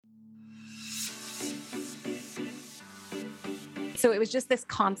So it was just this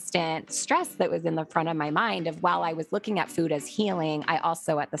constant stress that was in the front of my mind of while I was looking at food as healing, I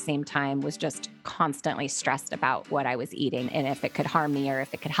also at the same time was just constantly stressed about what I was eating and if it could harm me or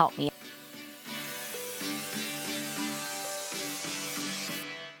if it could help me.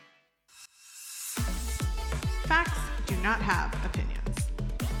 Facts do not have opinions.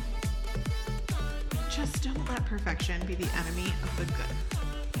 Just don't let perfection be the enemy of the good.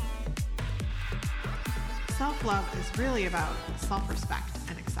 Self-love is really about self-respect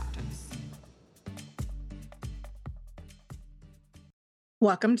and acceptance.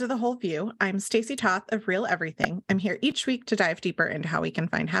 Welcome to The Whole View. I'm Stacey Toth of Real Everything. I'm here each week to dive deeper into how we can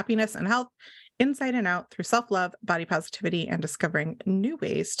find happiness and health inside and out through self-love, body positivity, and discovering new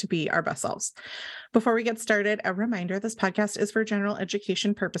ways to be our best selves. Before we get started, a reminder, this podcast is for general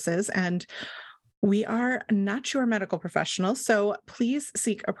education purposes, and we are not your medical professionals, so please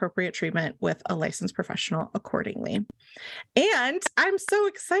seek appropriate treatment with a licensed professional accordingly. And I'm so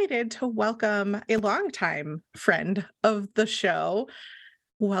excited to welcome a longtime friend of the show.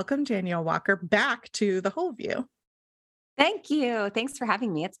 Welcome, Danielle Walker, back to The Whole View. Thank you. Thanks for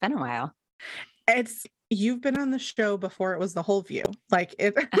having me. It's been a while. You've been on the show before it was The Whole View. That's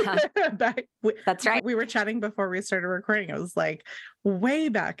right. We were chatting before we started recording. It was like way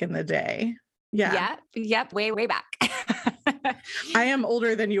back in the day. Yeah. Yep. Way back. I am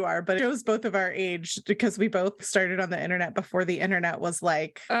older than you are, but it shows both of our age because we both started on the internet before the internet was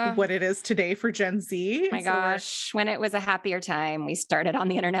like what it is today for Gen Z. My gosh, when it was a happier time. We started on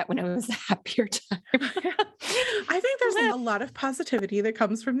the internet when it was a happier time. I think there's a lot of positivity that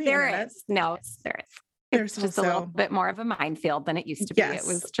comes from the internet. There is. It's just a little bit more of a minefield than it used to be. Yes. It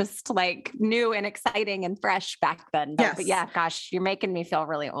was just like new and exciting and fresh back then. But yeah, gosh, you're making me feel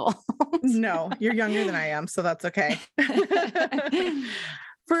really old. No, you're younger than I am, so that's okay.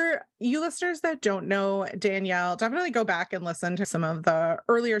 For you listeners that don't know Danielle, definitely go back and listen to some of the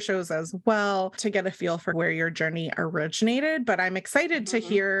earlier shows as well to get a feel for where your journey originated. But I'm excited to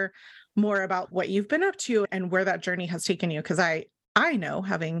hear more about what you've been up to and where that journey has taken you, because I know,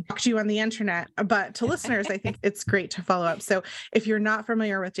 having talked to you on the internet, but to listeners, I think it's great to follow up. So if you're not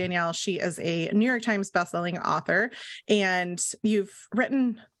familiar with Danielle, she is a New York Times bestselling author, and you've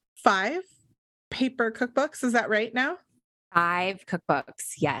written 5 paper cookbooks. Is that right now? 5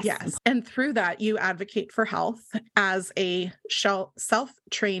 cookbooks. Yes. Yes. And through that, you advocate for health as a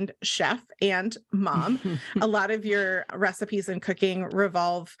self-trained chef and mom. A lot of your recipes and cooking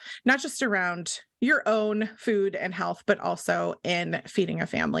revolve not just around your own food and health, but also in feeding a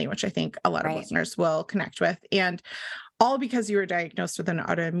family, which I think a lot of listeners will connect with. And all because you were diagnosed with an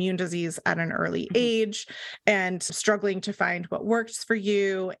autoimmune disease at an early age and struggling to find what works for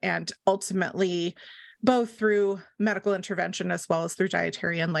you, and ultimately, both through medical intervention as well as through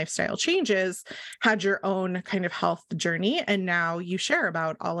dietary and lifestyle changes, had your own kind of health journey. And now you share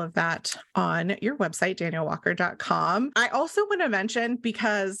about all of that on your website, daniellewalker.com. I also want to mention,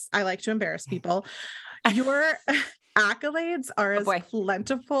 because I like to embarrass people, your accolades are as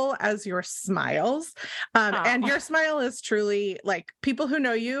plentiful as your smiles. And your smile is truly, like, people who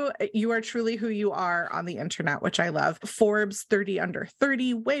know you, you are truly who you are on the internet, which I love. Forbes 30 under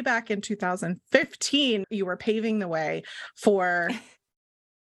 30, way back in 2015, you were paving the way for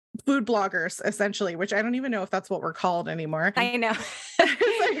food bloggers, essentially, which I don't even know if that's what we're called anymore. I know.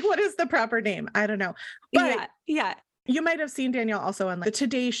 It's like, what is the proper name? I don't know. But yeah. You might have seen Danielle also on the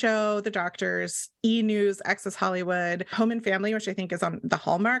Today Show, The Doctors, E! News, Access Hollywood, Home and Family, which I think is on the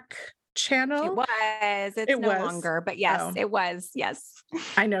Hallmark channel. It was. It's no longer, but yes, it was. Yes.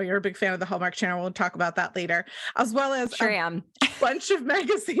 I know you're a big fan of the Hallmark channel. We'll talk about that later, as well as a bunch of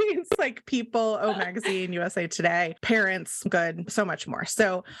magazines like People, O Magazine, USA Today, Parents, Good, so much more.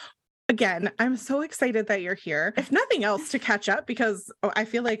 So again, I'm so excited that you're here. If nothing else, to catch up, because I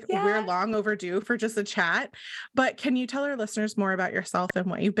feel like we're long overdue for just a chat. But can you tell our listeners more about yourself and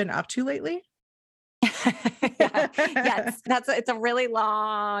what you've been up to lately? Yes, it's a really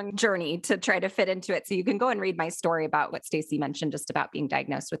long journey to try to fit into it. So you can go and read my story about what Stacey mentioned, just about being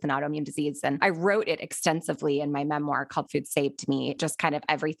diagnosed with an autoimmune disease. And I wrote it extensively in my memoir called Food Saved Me, just kind of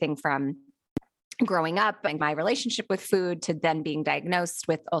everything from growing up and my relationship with food to then being diagnosed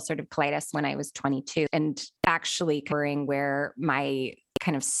with ulcerative colitis when I was 22, and actually covering where my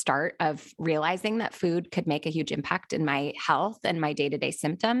kind of start of realizing that food could make a huge impact in my health and my day-to-day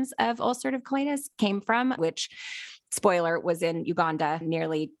symptoms of ulcerative colitis came from, which, spoiler, was in Uganda,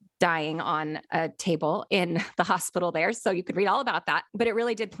 nearly dying on a table in the hospital there. So you could read all about that, but it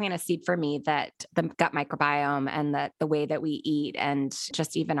really did plant a seed for me that the gut microbiome and the way that we eat and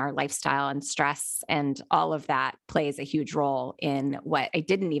just even our lifestyle and stress and all of that plays a huge role in what I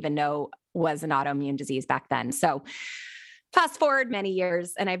didn't even know was an autoimmune disease back then. So fast forward many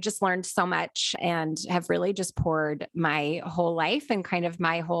years, and I've just learned so much and have really just poured my whole life and kind of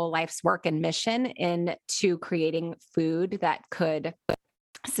my whole life's work and mission into creating food that could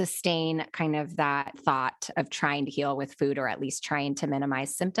sustain kind of that thought of trying to heal with food, or at least trying to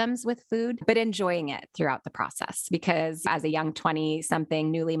minimize symptoms with food, but enjoying it throughout the process. Because as a young 20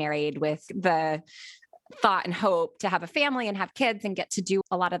 something, newly married with the thought and hope to have a family and have kids and get to do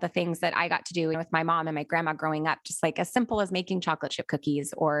a lot of the things that I got to do with my mom and my grandma growing up, just like as simple as making chocolate chip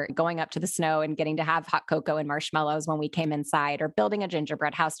cookies or going up to the snow and getting to have hot cocoa and marshmallows when we came inside, or building a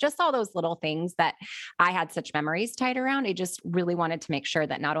gingerbread house, just all those little things that I had such memories tied around. I just really wanted to make sure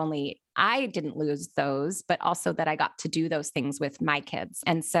that not only I didn't lose those, but also that I got to do those things with my kids.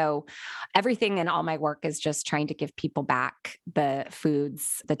 And so everything in all my work is just trying to give people back the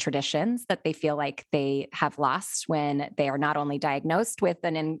foods, the traditions that they feel like they have lost when they are not only diagnosed with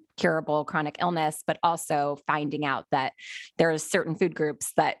an incurable chronic illness, but also finding out that there are certain food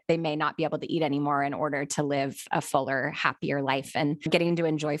groups that they may not be able to eat anymore in order to live a fuller, happier life. And getting to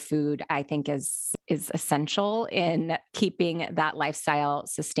enjoy food, I think is essential in keeping that lifestyle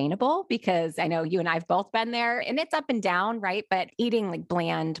sustainable, because I know you and I've both been there, and it's up and down, right? But eating like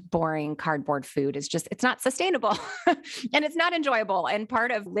bland, boring cardboard food is just, it's not sustainable and it's not enjoyable. And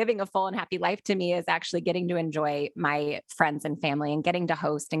part of living a full and happy life to me is actually getting to enjoy my friends and family and getting to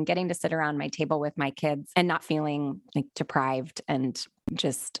host and getting to sit around my table with my kids and not feeling like deprived and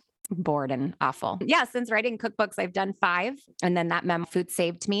just bored and awful. Yeah, since writing cookbooks, I've done 5. And then that memo food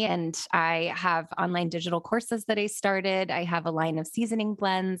saved me. And I have online digital courses that I started. I have a line of seasoning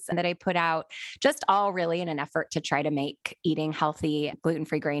blends that I put out, just all really in an effort to try to make eating healthy,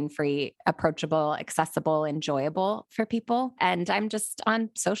 gluten-free, grain-free, approachable, accessible, enjoyable for people. And I'm just on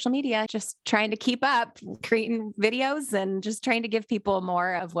social media, just trying to keep up, creating videos and just trying to give people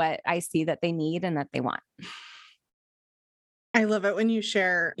more of what I see that they need and that they want. I love it when you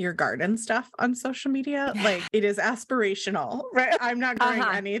share your garden stuff on social media. Like, it is aspirational, right? I'm not growing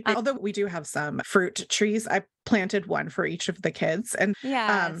anything, although we do have some fruit trees. I planted one for each of the kids, and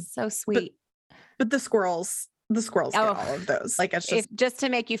so sweet. But the squirrels get all of those. Like, it's just to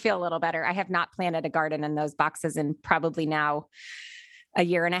make you feel a little better. I have not planted a garden in those boxes in probably now a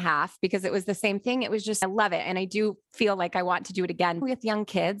year and a half, because it was the same thing. It was just, I love it. And I do feel like I want to do it again with young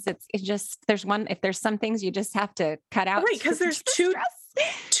kids. It's just, if there's some things you just have to cut out. Right. Because there's 2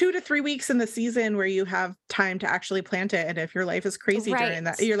 to 3 weeks in the season where you have time to actually plant it. And if your life is crazy during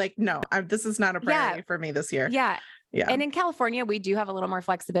that, you're like, no, this is not a priority for me this year. Yeah. Yeah. And in California, we do have a little more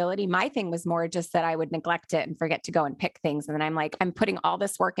flexibility. My thing was more just that I would neglect it and forget to go and pick things. And then I'm like, I'm putting all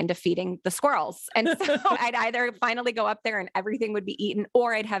this work into feeding the squirrels. And so I'd either finally go up there and everything would be eaten,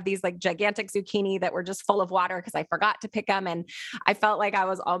 or I'd have these like gigantic zucchini that were just full of water because I forgot to pick them. And I felt like I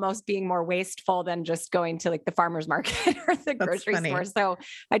was almost being more wasteful than just going to like the farmer's market or the grocery store. So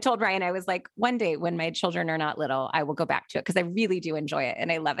I told Ryan, I was like, one day when my children are not little, I will go back to it because I really do enjoy it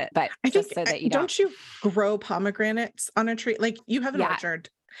and I love it. But I just think, so that you don't you grow pomegranates on a tree? Like, you have an orchard.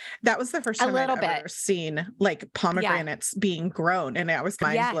 That was the first time I'd ever seen like pomegranates being grown, and I was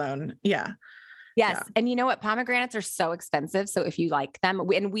mind blown. Yeah. Yes. Yeah. And you know what? Pomegranates are so expensive. So if you like them,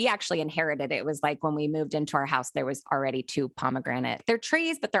 and we actually inherited it. It was like when we moved into our house, there was already 2 pomegranate. They're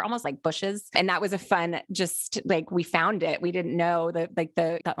trees, but they're almost like bushes. And that was a fun, just like we found it. We didn't know that like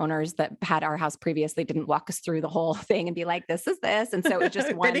the owners that had our house previously didn't walk us through the whole thing and be like, this is this. And so it was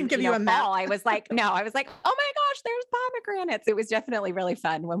just one, they didn't give you a fall. I was like, oh my gosh, there's pomegranates. It was definitely really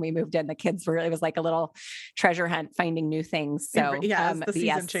fun when we moved in. The kids were, it was like a little treasure hunt, finding new things. So as the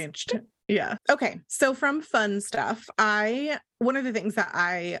season changed. Yeah. Okay. So from fun stuff, one of the things that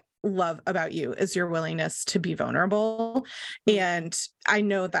I love about you is your willingness to be vulnerable. And I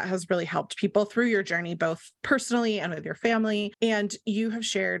know that has really helped people through your journey, both personally and with your family. And you have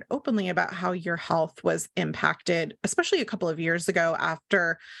shared openly about how your health was impacted, especially a couple of years ago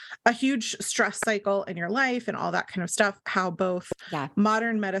after a huge stress cycle in your life and all that kind of stuff, how both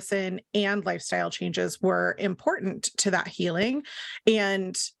modern medicine and lifestyle changes were important to that healing.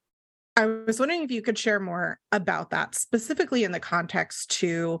 And I was wondering if you could share more about that, specifically in the context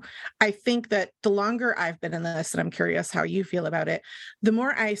to, I think that the longer I've been in this, and I'm curious how you feel about it, the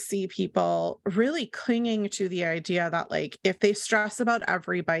more I see people really clinging to the idea that like, if they stress about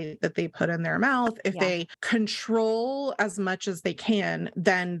every bite that they put in their mouth, if they control as much as they can,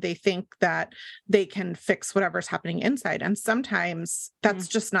 then they think that they can fix whatever's happening inside. And sometimes that's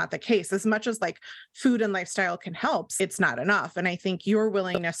just not the case. As much as like food and lifestyle can help, it's not enough. And I think your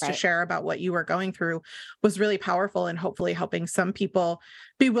willingness to share share about what you were going through was really powerful and hopefully helping some people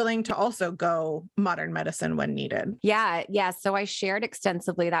be willing to also go modern medicine when needed. Yeah. Yeah. So I shared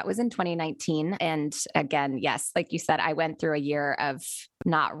extensively. That was in 2019. And again, yes, like you said, I went through a year of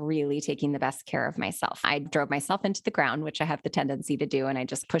not really taking the best care of myself. I drove myself into the ground, which I have the tendency to do. And I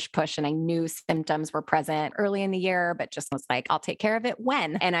just push. And I knew symptoms were present early in the year, but just was like, I'll take care of it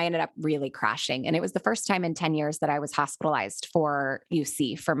when. And I ended up really crashing. And it was the first time in 10 years that I was hospitalized for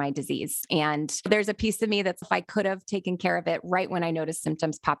UC for my disease. And there's a piece of me that's, if I could have taken care of it right when I noticed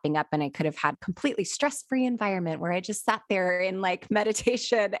symptoms popping up, and I could have had completely stress-free environment where I just sat there in like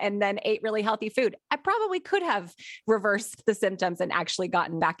meditation and then ate really healthy food, I probably could have reversed the symptoms and actually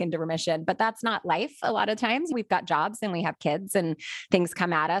gotten back into remission. But that's not life. A lot of times we've got jobs and we have kids and things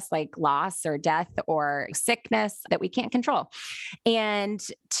come at us like loss or death or sickness that we can't control. And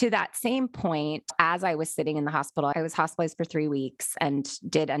to that same point, as I was sitting in the hospital, I was hospitalized for 3 weeks and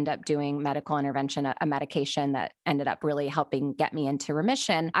did end up doing medical intervention, a medication that ended up really helping get me into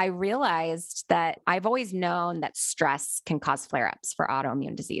remission. I realized that I've always known that stress can cause flare-ups for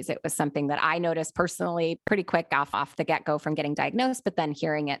autoimmune disease. It was something that I noticed personally pretty quick off the get-go from getting diagnosed, but then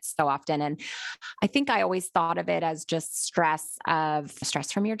hearing it so often. And I think I always thought of it as just stress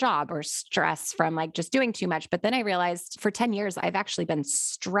from your job or stress from like just doing too much. But then I realized for 10 years, I've actually been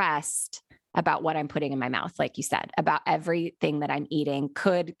stressed about what I'm putting in my mouth, like you said, about everything that I'm eating.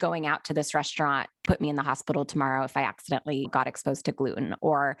 Could going out to this restaurant put me in the hospital tomorrow if I accidentally got exposed to gluten?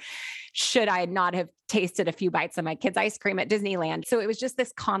 Or should I not have tasted a few bites of my kids' ice cream at Disneyland? So it was just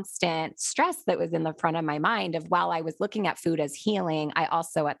this constant stress that was in the front of my mind of, while I was looking at food as healing, I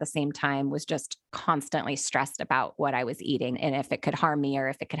also at the same time was just constantly stressed about what I was eating and if it could harm me or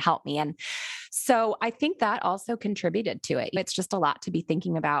if it could help me. And so I think that also contributed to it. It's just a lot to be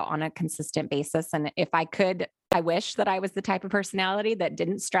thinking about on a consistent basis. And if I could, I wish that I was the type of personality that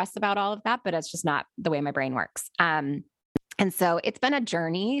didn't stress about all of that, but it's just not the way my brain works. And so it's been a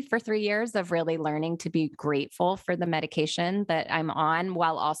journey for 3 years of really learning to be grateful for the medication that I'm on,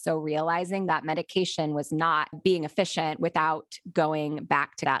 while also realizing that medication was not being efficient without going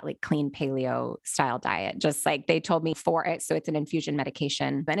back to that like clean paleo style diet. Just like they told me for it. So it's an infusion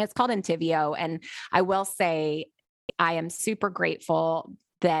medication and it's called Entyvio. And I will say I am super grateful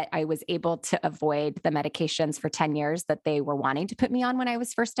that I was able to avoid the medications for 10 years that they were wanting to put me on when I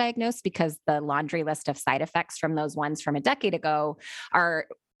was first diagnosed, because the laundry list of side effects from those ones from a decade ago are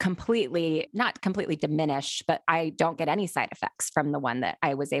not completely diminished, but I don't get any side effects from the one that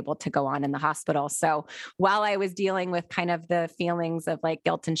I was able to go on in the hospital. So while I was dealing with kind of the feelings of like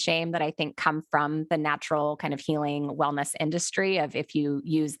guilt and shame that I think come from the natural kind of healing wellness industry of, if you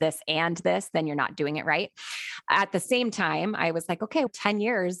use this and this, then you're not doing it right. At the same time, I was like, okay, 10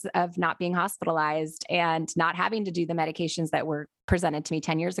 years of not being hospitalized and not having to do the medications that were presented to me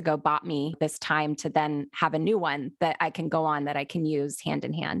 10 years ago bought me this time to then have a new one that I can go on, that I can use hand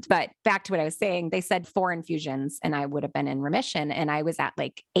in hand. But back to what I was saying, they said 4 infusions and I would have been in remission. And I was at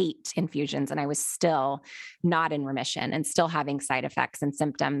like 8 infusions and I was still not in remission and still having side effects and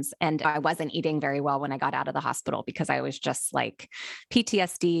symptoms. And I wasn't eating very well when I got out of the hospital because I was just like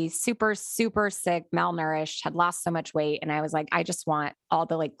PTSD, super, super sick, malnourished, had lost so much weight. And I was like, I just want all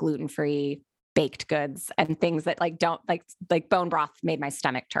the like gluten-free baked goods and things that like don't like bone broth made my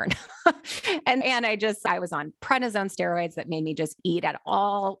stomach turn. and I was on prednisone steroids that made me just eat at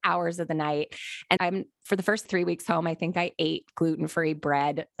all hours of the night. And for the first 3 weeks home, I think I ate gluten-free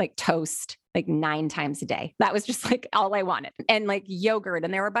bread, like toast, like 9 times a day. That was just like all I wanted. And like yogurt.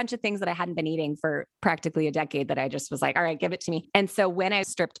 And there were a bunch of things that I hadn't been eating for practically a decade that I just was like, all right, give it to me. And so when I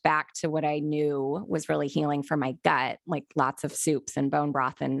stripped back to what I knew was really healing for my gut, like lots of soups and bone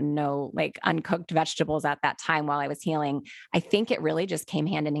broth and no like uncooked vegetables at that time while I was healing, I think it really just came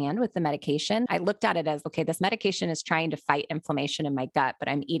hand in hand with the medication. I looked at it as, okay, this medication is trying to fight inflammation in my gut, but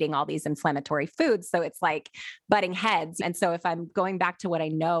I'm eating all these inflammatory foods. So it's like butting heads. And so if I'm going back to what I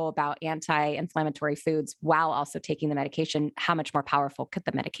know about anti-inflammatory foods while also taking the medication, how much more powerful could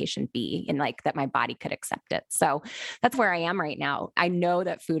the medication be, and like that my body could accept it? So that's where I am right now. I know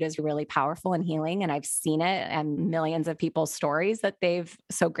that food is really powerful and healing, and I've seen it and millions of people's stories that they've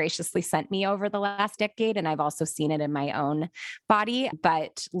so graciously sent me over the last decade. And I've also seen it in my own body,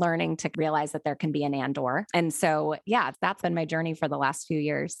 but learning to realize that there can be an and/or. And so, yeah, that's been my journey for the last few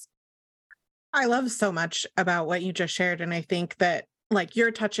years. I love so much about what you just shared. And I think that like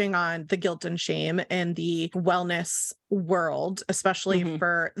you're touching on the guilt and shame in the wellness world, especially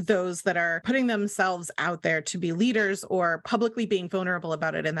for those that are putting themselves out there to be leaders or publicly being vulnerable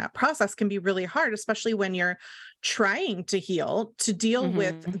about it. And that process can be really hard, especially when you're trying to heal, to deal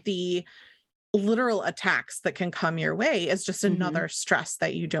with the literal attacks that can come your way is just another stress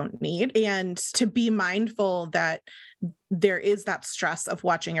that you don't need. And to be mindful that there is that stress of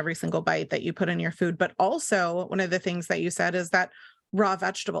watching every single bite that you put in your food. But also, one of the things that you said is that raw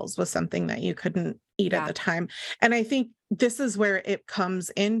vegetables was something that you couldn't eat at the time. And I think this is where it comes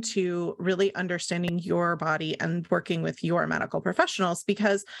into really understanding your body and working with your medical professionals,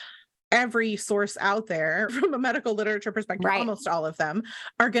 because every source out there from a medical literature perspective, almost all of them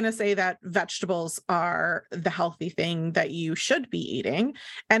are going to say that vegetables are the healthy thing that you should be eating.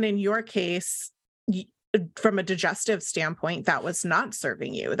 And in your case, from a digestive standpoint, that was not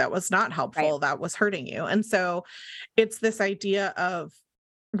serving you, that was not helpful, that was hurting you. And so it's this idea of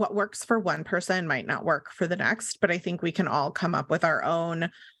what works for one person might not work for the next, but I think we can all come up with our own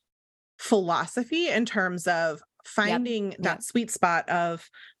philosophy in terms of finding that sweet spot of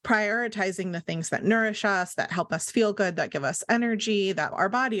prioritizing the things that nourish us, that help us feel good, that give us energy, that our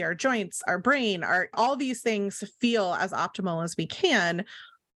body, our joints, our brain, all these things feel as optimal as we can,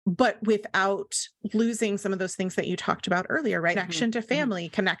 but without losing some of those things that you talked about earlier, right? Connection to family,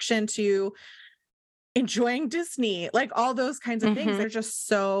 connection to enjoying Disney, like all those kinds of things are just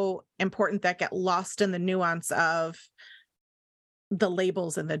so important that get lost in the nuance of the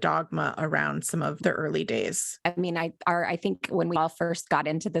labels and the dogma around some of the early days. I mean, I think when we all first got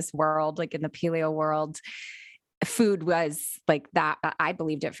into this world, like in the paleo world, food was like that. I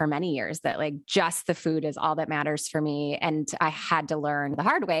believed it for many years that like just the food is all that matters for me. And I had to learn the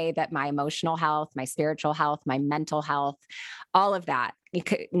hard way that my emotional health, my spiritual health, my mental health, all of that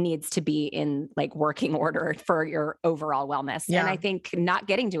needs to be in like working order for your overall wellness. And I think not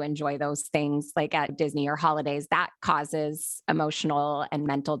getting to enjoy those things like at Disney or holidays, that causes emotional and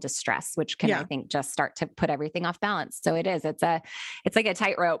mental distress, which can, I think, just start to put everything off balance. So it's like a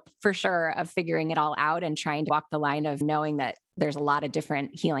tightrope for sure of figuring it all out and trying to walk the line of knowing that there's a lot of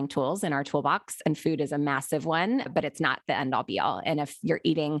different healing tools in our toolbox, and food is a massive one, but it's not the end all be all. And if you're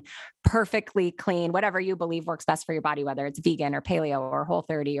eating perfectly clean, whatever you believe works best for your body, whether it's vegan or paleo or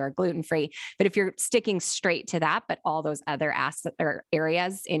Whole30 or gluten-free, but if you're sticking straight to that, but all those other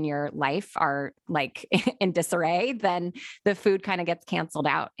areas in your life are like in disarray, then the food kind of gets canceled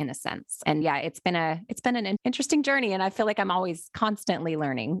out in a sense. And it's been an interesting journey. And I feel like I'm always constantly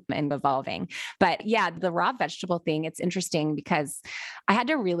learning and evolving. But the raw vegetable thing, it's interesting because I had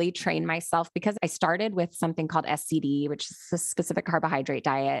to really train myself, because I started with something called SCD, which is a specific carbohydrate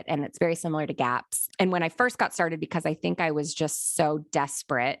diet, and it's very similar to GAPS. And when I first got started, because I think I was just so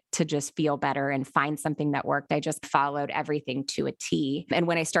desperate to just feel better and find something that worked, I just followed everything to a T. And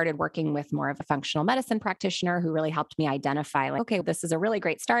when I started working with more of a functional medicine practitioner who really helped me identify like, okay, this is a really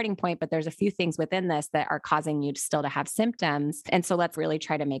great starting point, but there's a few things within this that are causing you to have symptoms. And so let's really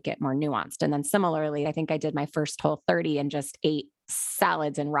try to make it more nuanced. And then similarly, I think I did my first Whole30 and just ate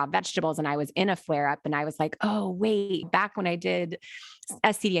salads and raw vegetables, and I was in a flare up, and I was like, oh, wait, back when I did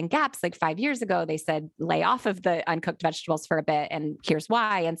SCD and GAPS like 5 years ago, they said, lay off of the uncooked vegetables for a bit. And here's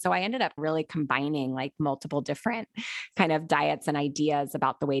why. And so I ended up really combining like multiple different kind of diets and ideas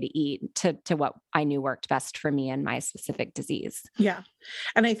about the way to eat to what I knew worked best for me and my specific disease. Yeah.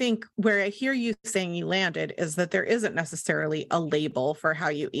 And I think where I hear you saying you landed is that there isn't necessarily a label for how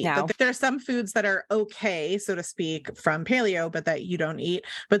you eat. No. That there are some foods that are okay, so to speak, from paleo, but that you don't eat.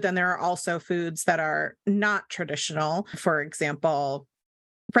 But then there are also foods that are not traditional. For example,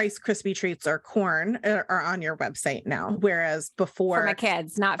 Rice Krispie treats or corn are on your website now, whereas before for my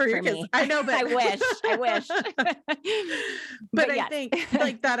kids, not for your me. Kids. I know, but I wish. but I think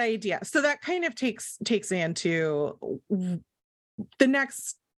like that idea. So that kind of takes me into the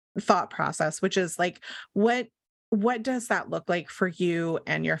next thought process, which is like, what does that look like for you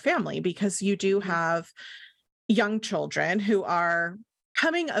and your family? Because you do have young children who are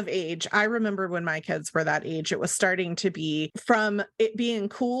coming of age. I remember when my kids were that age, it was starting to be from it being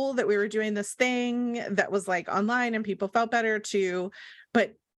cool that we were doing this thing that was like online and people felt better to,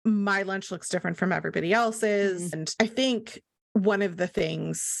 but my lunch looks different from everybody else's. And I think one of the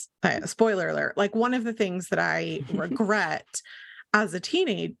things, spoiler alert, like one of the things that I regret as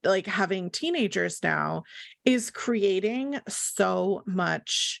a like having teenagers now, is creating so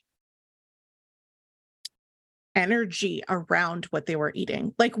much energy around what they were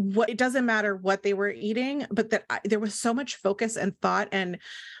eating. Like it doesn't matter what they were eating, but that there was so much focus and thought, and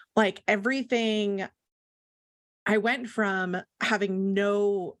like everything. I went from having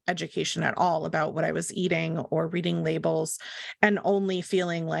no education at all about what I was eating or reading labels, and only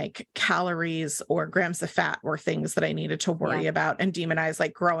feeling like calories or grams of fat were things that I needed to worry about and demonize,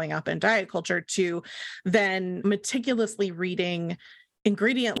 like growing up in diet culture, to then meticulously reading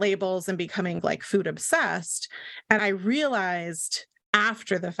ingredient labels and becoming like food obsessed. And I realized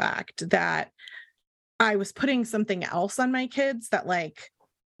after the fact that I was putting something else on my kids that like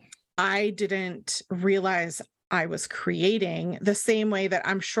I didn't realize I was creating, the same way that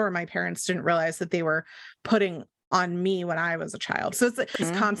I'm sure my parents didn't realize that they were putting on me when I was a child. So it's like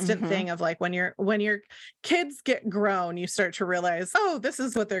this constant thing of like when your kids get grown, you start to realize, oh, this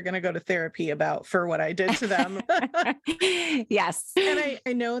is what they're going to go to therapy about for what I did to them. Yes. And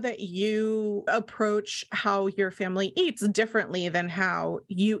I know that you approach how your family eats differently than how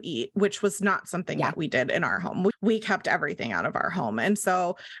you eat, which was not something Yeah. that we did in our home. We kept everything out of our home. And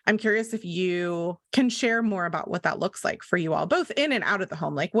so I'm curious if you can share more about what that looks like for you all, both in and out of the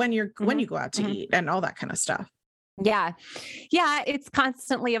home, like when you go out to eat and all that kind of stuff. Yeah. Yeah. It's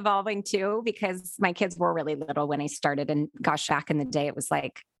constantly evolving too, because my kids were really little when I started. And gosh, back in the day, it was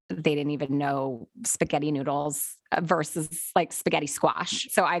like they didn't even know spaghetti noodles versus like spaghetti squash.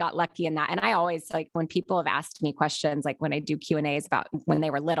 So I got lucky in that. And I always like when people have asked me questions, like when I do Q&As about when they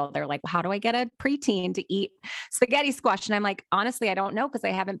were little, they're like, how do I get a preteen to eat spaghetti squash? And I'm like, honestly, I don't know because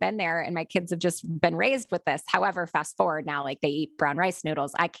I haven't been there and my kids have just been raised with this. However, fast forward now, like they eat brown rice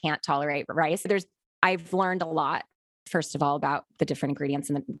noodles. I can't tolerate rice. I've learned a lot, first of all, about the different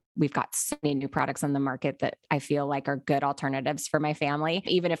ingredients. And we've got so many new products on the market that I feel like are good alternatives for my family,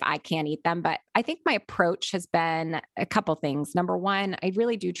 even if I can't eat them. But I think my approach has been a couple things. Number one, I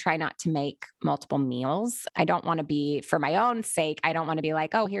really do try not to make multiple meals. I don't want to be, for my own sake, I don't want to be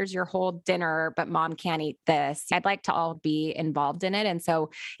like, oh, here's your whole dinner, but mom can't eat this. I'd like to all be involved in it. And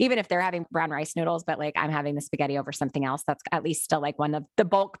so even if they're having brown rice noodles, but like I'm having the spaghetti over something else, that's at least still like one of the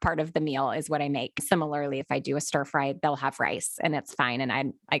bulk part of the meal is what I make. Similarly, if I do a stir fry, they'll have rice and it's fine. And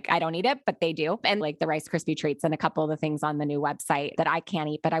I'm like, I don't eat it, but they do. And like the Rice Krispie treats and a couple of the things on the new website that I can't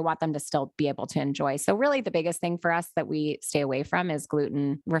eat, but I want them to still be able to enjoy. So really the biggest thing for us that we stay away from is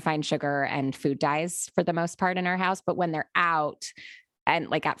gluten, refined sugar, and food dyes for the most part in our house. But when they're out, and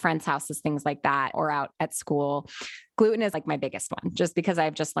like at friends' houses, things like that, or out at school, gluten is like my biggest one, just because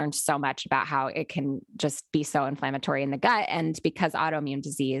I've just learned so much about how it can just be so inflammatory in the gut. And because autoimmune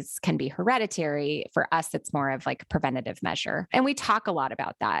disease can be hereditary, for us, it's more of like a preventative measure. And we talk a lot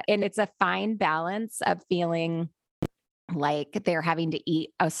about that. And it's a fine balance of feeling like they're having to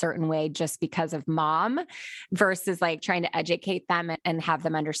eat a certain way just because of mom versus like trying to educate them and have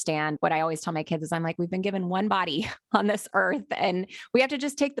them understand. What I always tell my kids is I'm like, we've been given one body on this earth and we have to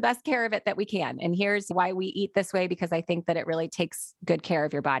just take the best care of it that we can. And here's why we eat this way, because I think that it really takes good care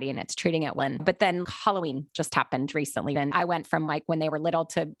of your body and it's treating it well. But then Halloween just happened recently. And I went from like when they were little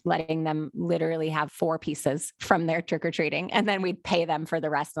to letting them literally have 4 pieces from their trick-or-treating. And then we'd pay them for the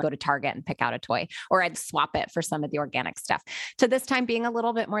rest and go to Target and pick out a toy, or I'd swap it for some of the organic stuff, to this time being a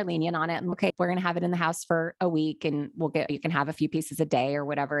little bit more lenient on it. And okay, we're going to have it in the house for a week and you can have a few pieces a day or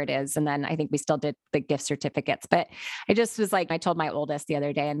whatever it is. And then I think we still did the gift certificates, but I just was like, I told my oldest the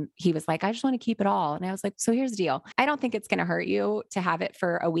other day and he was like, I just want to keep it all. And I was like, so here's the deal. I don't think it's going to hurt you to have it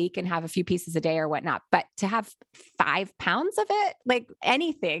for a week and have a few pieces a day or whatnot, but to have 5 pounds of it, like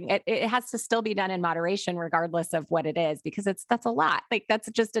anything, it has to still be done in moderation, regardless of what it is, because that's a lot. Like that's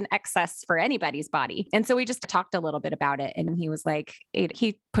just an excess for anybody's body. And so we just talked a little bit about it. And he was like,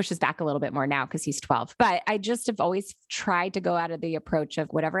 he pushes back a little bit more now because he's 12. But I just have always tried to go out of the approach of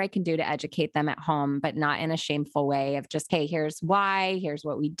whatever I can do to educate them at home, but not in a shameful way of just, hey, here's why, here's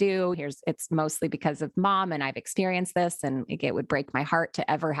what we do. It's mostly because of mom and I've experienced this. And it would break my heart to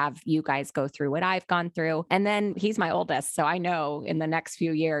ever have you guys go through what I've gone through. And then he's my oldest. So I know in the next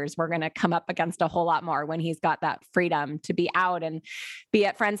few years, we're going to come up against a whole lot more when he's got that freedom to be out and be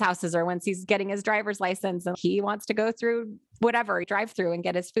at friends' houses, or once he's getting his driver's license and he wants to go through whatever, drive through and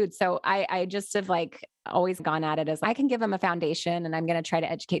get his food. So I just have like always gone at it as I can give them a foundation and I'm going to try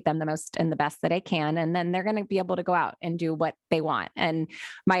to educate them the most and the best that I can. And then they're going to be able to go out and do what they want. And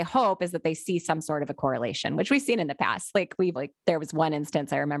my hope is that they see some sort of a correlation, which we've seen in the past. There was one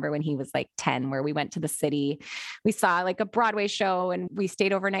instance I remember when he was like 10, where we went to the city, we saw like a Broadway show and we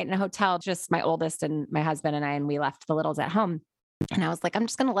stayed overnight in a hotel, just my oldest and my husband and I, and we left the littles at home. And I was like, I'm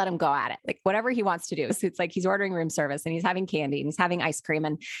just going to let him go at it. Like whatever he wants to do. So it's like, he's ordering room service and he's having candy and he's having ice cream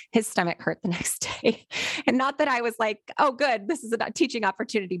and his stomach hurt the next day. And not that I was like, oh, good, this is a teaching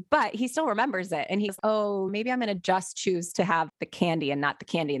opportunity, but he still remembers it. And he's, oh, maybe I'm going to just choose to have the candy and not the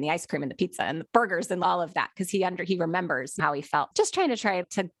candy and the ice cream and the pizza and the burgers and all of that. Cause he remembers how he felt. Just trying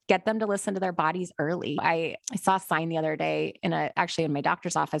to get them to listen to their bodies early. I saw a sign the other day actually in my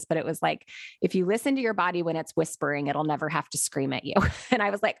doctor's office, but it was like, if you listen to your body when it's whispering, it'll never have to scream scream at you. And I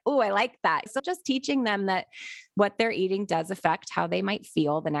was like, oh, I like that. So just teaching them that what they're eating does affect how they might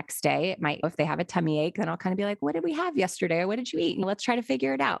feel the next day. It might, if they have a tummy ache, then I'll kind of be like, what did we have yesterday? Or what did you eat? And let's try to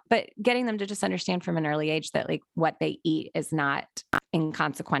figure it out. But getting them to just understand from an early age that like what they eat is not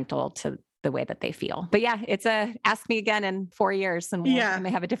inconsequential to the way that they feel. But yeah, it's ask me again in 4 years and I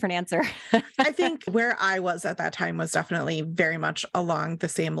may have a different answer. I think where I was at that time was definitely very much along the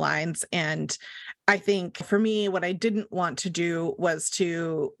same lines. And I think for me, what I didn't want to do was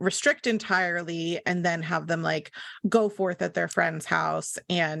to restrict entirely and then have them like go forth at their friend's house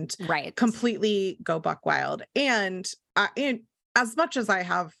and completely go buck wild. And as much as I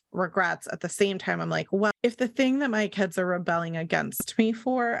have regrets, at the same time, I'm like, well, if the thing that my kids are rebelling against me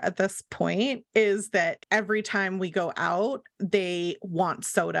for at this point is that every time we go out, they want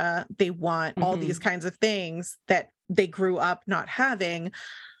soda, they want all these kinds of things that they grew up not having,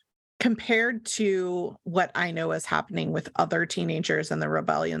 compared to what I know is happening with other teenagers and the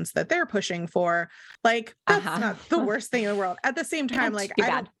rebellions that they're pushing for, like, that's not the worst thing in the world. At the same time, like,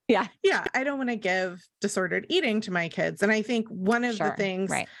 I don't want to give disordered eating to my kids. And I think one of the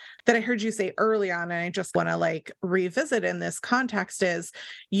things that I heard you say early on, and I just want to like revisit in this context, is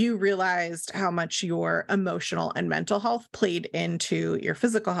you realized how much your emotional and mental health played into your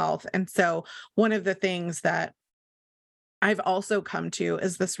physical health. And so one of the things that I've also come to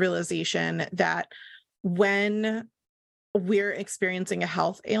is this realization that when we're experiencing a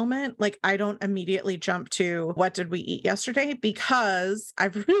health ailment, like I don't immediately jump to what did we eat yesterday, because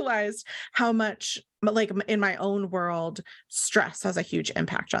I've realized how much, like in my own world, stress has a huge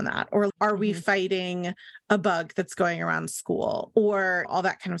impact on that. Or are we fighting a bug that's going around school or all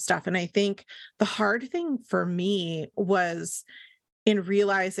that kind of stuff? And I think the hard thing for me was in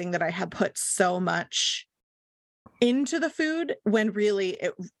realizing that I had put so much into the food when really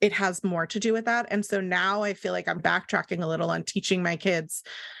it has more to do with that. And so now I feel like I'm backtracking a little on teaching my kids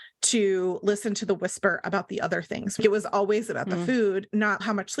to listen to the whisper about the other things. It was always about the food, not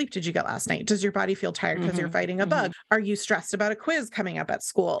how much sleep did you get last night? Does your body feel tired because you're fighting a bug? Are you stressed about a quiz coming up at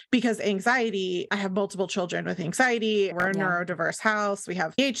school? Because anxiety, I have multiple children with anxiety. We're a neurodiverse house. We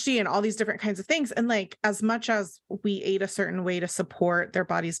have ADHD and all these different kinds of things. And like, as much as we ate a certain way to support their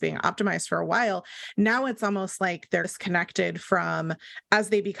bodies being optimized for a while, now it's almost like they're disconnected from, as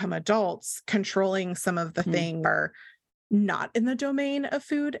they become adults, controlling some of the things are not in the domain of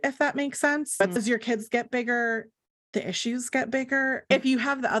food, if that makes sense. But as your kids get bigger, the issues get bigger. If you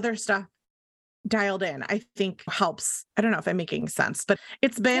have the other stuff dialed in, I think helps. I don't know if I'm making sense, but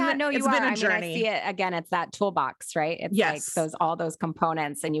it's been a journey. I see it again. It's that toolbox, right? It's like all those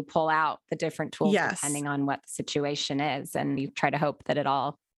components, and you pull out the different tools depending on what the situation is, and you try to hope that it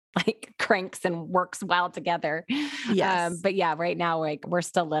all like cranks and works well together. But yeah, right now, like we're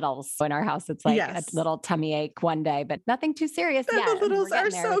still littles. So in our house, it's like a little tummy ache one day, but nothing too serious yet. The littles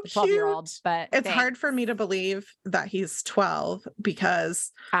are so cute. 12-year-old, but it's hard for me to believe that he's 12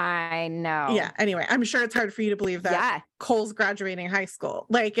 because I know. Yeah. Anyway, I'm sure it's hard for you to believe that Cole's graduating high school.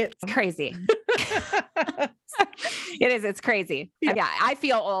 Like it's crazy. It is. It's crazy. Yeah. I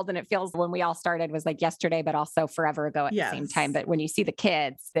feel old, and it feels when we all started was like yesterday, but also forever ago at the same time. But when you see the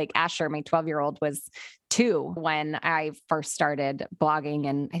kids, like Asher, my 12-year-old was 2 when I first started blogging,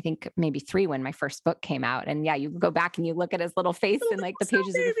 and I think maybe 3 when my first book came out. And you go back and you look at his little face in like the pages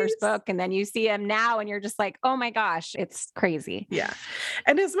of the first book, and then you see him now and you're just like, oh my gosh, it's crazy. Yeah.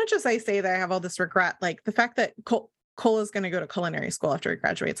 And as much as I say that I have all this regret, like the fact that Cole is going to go to culinary school after he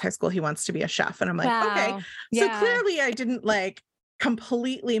graduates high school. He wants to be a chef. And I'm like, okay. So clearly I didn't like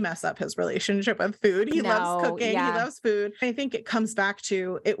completely mess up his relationship with food. He loves cooking. He loves food. I think it comes back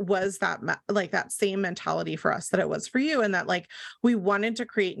to, it was that like that same mentality for us that it was for you. And that like, we wanted to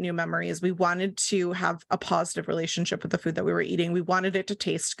create new memories. We wanted to have a positive relationship with the food that we were eating. We wanted it to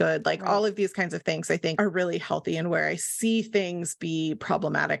taste good. Like all of these kinds of things I think are really healthy. And where I see things be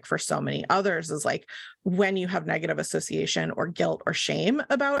problematic for so many others is like when you have negative association or guilt or shame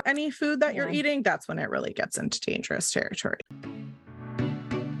about any food that you're eating, that's when it really gets into dangerous territory.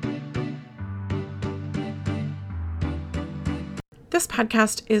 This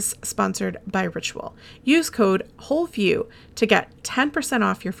podcast is sponsored by Ritual. Use code WHOLEVIEW to get 10%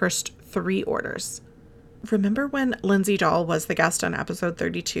 off your first 3 orders. Remember when Lindsay Dahl was the guest on episode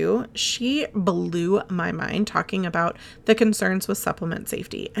 32? She blew my mind talking about the concerns with supplement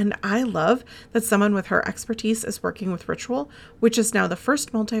safety. And I love that someone with her expertise is working with Ritual, which is now the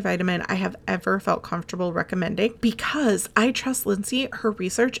first multivitamin I have ever felt comfortable recommending because I trust Lindsay, her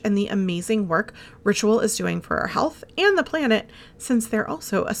research, and the amazing work Ritual is doing for our health and the planet, since they're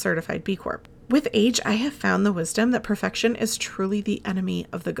also a certified B Corp. With age, I have found the wisdom that perfection is truly the enemy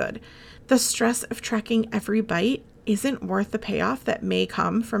of the good. The stress of tracking every bite isn't worth the payoff that may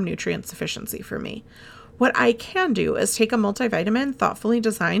come from nutrient sufficiency for me. What I can do is take a multivitamin thoughtfully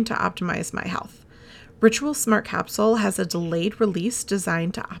designed to optimize my health. Ritual Smart Capsule has a delayed release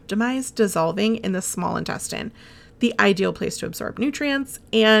designed to optimize dissolving in the small intestine, the ideal place to absorb nutrients,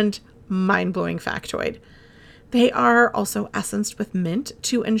 and mind-blowing factoid: they are also essenced with mint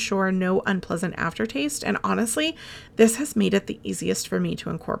to ensure no unpleasant aftertaste. And honestly, this has made it the easiest for me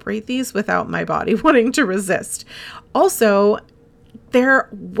to incorporate these without my body wanting to resist. Also, there are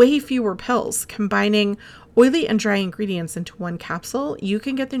way fewer pills. Combining oily and dry ingredients into one capsule, you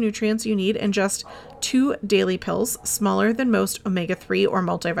can get the nutrients you need in just 2 daily pills, smaller than most omega-3 or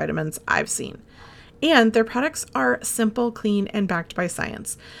multivitamins I've seen. And their products are simple, clean, and backed by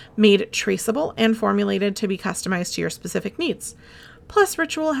science, made traceable and formulated to be customized to your specific needs. Plus,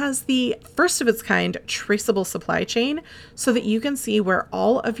 Ritual has the first of its kind traceable supply chain so that you can see where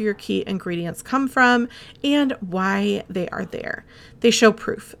all of your key ingredients come from and why they are there. They show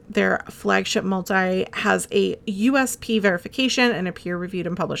proof. Their flagship multi has a USP verification and a peer-reviewed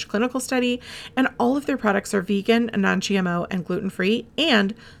and published clinical study, and all of their products are vegan, non-GMO, and gluten-free,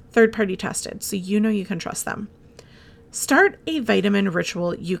 and third-party tested, so you know you can trust them. Start a vitamin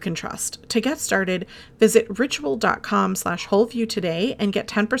ritual you can trust. To get started, visit ritual.com/wholeview today and get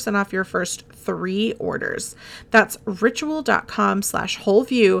 10% off your first 3 orders. That's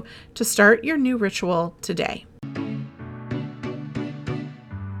ritual.com/wholeview to start your new ritual today.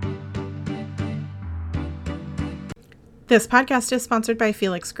 This podcast is sponsored by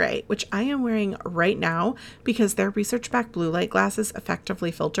Felix Gray, which I am wearing right now because their research-backed blue light glasses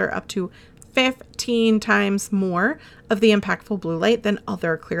effectively filter up to 15 times more of the impactful blue light than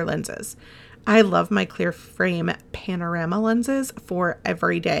other clear lenses. I love my clear frame panorama lenses for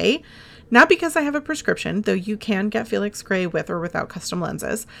every day. Not because I have a prescription, though you can get Felix Gray with or without custom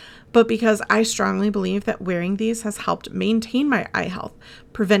lenses, but because I strongly believe that wearing these has helped maintain my eye health,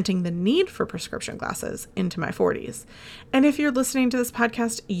 preventing the need for prescription glasses into my 40s. And if you're listening to this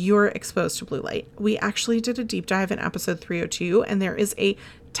podcast, you're exposed to blue light. We actually did a deep dive in episode 302, and there is a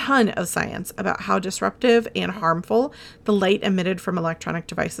ton of science about how disruptive and harmful the light emitted from electronic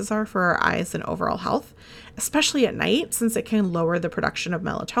devices are for our eyes and overall health, especially at night, since it can lower the production of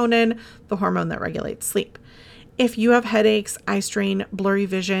melatonin, the hormone that regulates sleep. If you have headaches, eye strain, blurry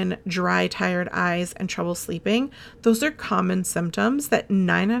vision, dry, tired eyes, and trouble sleeping, those are common symptoms that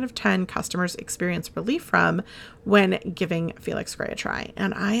 9 out of 10 customers experience relief from when giving Felix Gray a try,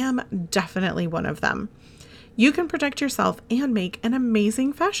 and I am definitely one of them. You can protect yourself and make an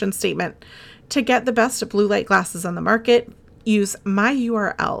amazing fashion statement. To get the best blue light glasses on the market, use my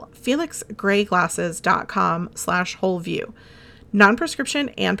URL, felixgrayglasses.com/wholeview. Non-prescription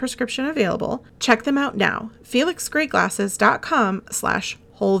and prescription available. Check them out now.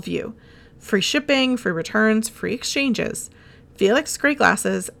 felixgrayglasses.com/wholeview. Free shipping, free returns, free exchanges.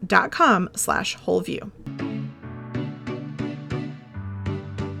 felixgrayglasses.com/wholeview.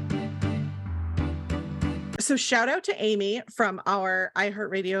 So shout out to Amy from our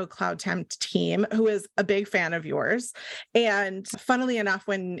iHeartRadio Cloud Temp team, who is a big fan of yours. And funnily enough,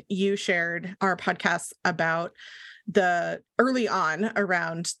 when you shared our podcast about the early on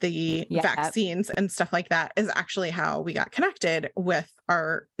around the vaccines and stuff like that, is actually how we got connected with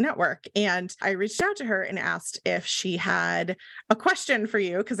our network. And I reached out to her and asked if she had a question for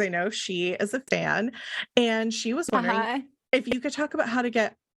you, because I know she is a fan. And she was wondering if you could talk about how to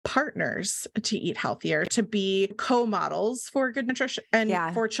get partners to eat healthier, to be co-models for good nutrition and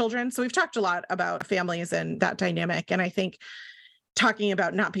for children. So we've talked a lot about families and that dynamic. And I think talking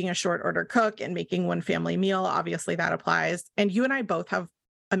about not being a short order cook and making one family meal, obviously that applies. And you and I both have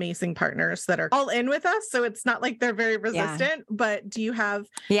amazing partners that are all in with us. So it's not like they're very resistant, but do you have,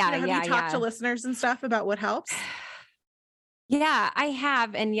 have you talked to listeners and stuff about what helps? Yeah, I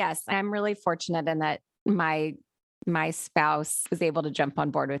have. And yes, I'm really fortunate in that my spouse was able to jump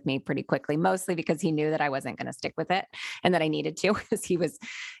on board with me pretty quickly, mostly because he knew that I wasn't going to stick with it and that I needed to, because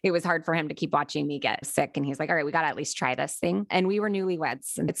it was hard for him to keep watching me get sick. And he's like, all right, we got to at least try this thing. And we were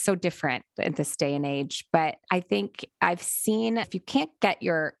newlyweds, and it's so different in this day and age. But I think I've seen, if you can't get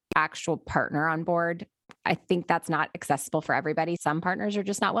your actual partner on board, I think that's not accessible for everybody. Some partners are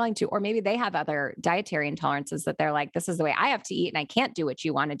just not willing to, or maybe they have other dietary intolerances that they're like, this is the way I have to eat and I can't do what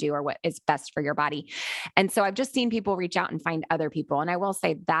you want to do or what is best for your body. And so I've just seen people reach out and find other people. And I will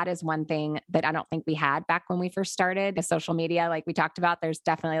say that is one thing that I don't think we had back when we first started. The social media, like we talked about, there's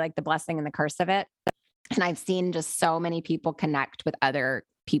definitely like the blessing and the curse of it. And I've seen just so many people connect with other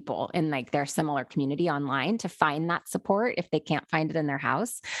people in like their similar community online to find that support if they can't find it in their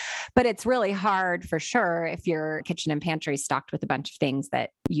house. But it's really hard for sure if your kitchen and pantry is stocked with a bunch of things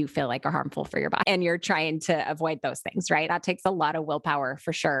that you feel like are harmful for your body and you're trying to avoid those things, right? That takes a lot of willpower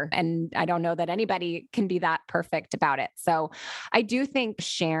for sure. And I don't know that anybody can be that perfect about it. So I do think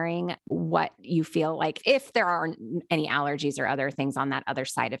sharing what you feel like, if there are any allergies or other things on that other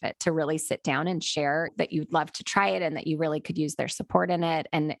side of it, to really sit down and share that you'd love to try it and that you really could use their support in it.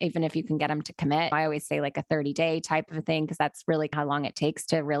 And even if you can get them to commit, I always say like a 30-day type of a thing, because that's really how long it takes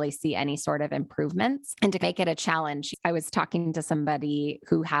to really see any sort of improvements and to make it a challenge. I was talking to somebody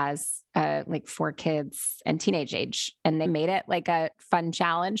who has like 4 kids and teenage age, and they made it like a fun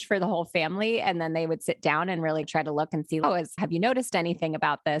challenge for the whole family. And then they would sit down and really try to look and see, have you noticed anything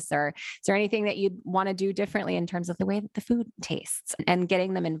about this? Or is there anything that you'd want to do differently in terms of the way that the food tastes, and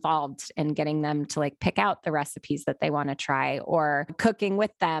getting them involved and getting them to like pick out the recipes that they want to try or cooking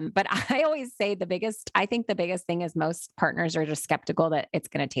with them. But I always say I think the biggest thing is most partners are just skeptical that it's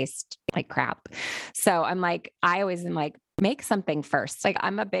going to taste like crap. So I always am like, make something first. Like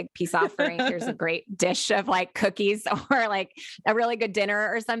I'm a big peace offering. Here's a great dish of like cookies or like a really good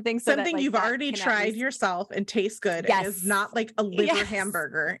dinner or something. So something that, you've already tried yourself and tastes good. Yes. And is not like a liver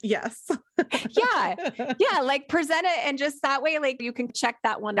hamburger. Yes. Yeah. Like present it. And just that way, like you can check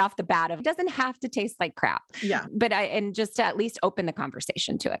that one off the bat of it doesn't have to taste like crap. Yeah. But and just to at least open the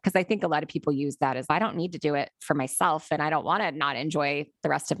conversation to it. Cause I think a lot of people use that as I don't need to do it for myself and I don't want to not enjoy the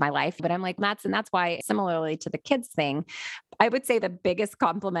rest of my life. But I'm like, that's why similarly to the kids thing, I would say the biggest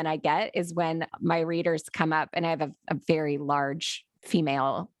compliment I get is when my readers come up, and I have a very large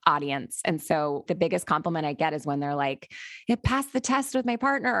female audience. And so the biggest compliment I get is when they're like, it passed the test with my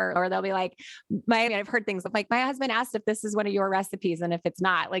partner, or they'll be like, I've heard things like, my husband asked if this is one of your recipes. And if it's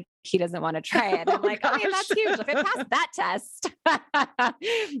not, like, he doesn't want to try it. I'm like, okay, that's huge. If it passed that test,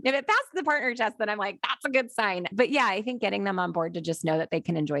 if it passed the partner test, then I'm like, that's a good sign. But yeah, I think getting them on board to just know that they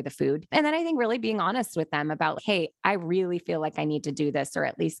can enjoy the food. And then I think really being honest with them about, hey, I really feel like I need to do this, or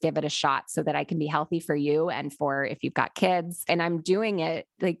at least give it a shot so that I can be healthy for you and for if you've got kids. And I'm doing it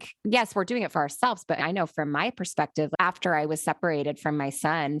like, yes, we're doing it for ourselves. But I know from my perspective, after I was separated from my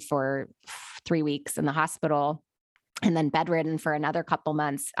son for 3 weeks in the hospital, and then bedridden for another couple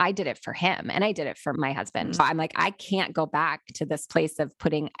months, I did it for him and I did it for my husband. So I'm like, I can't go back to this place of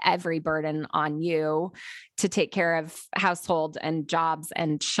putting every burden on you to take care of household and jobs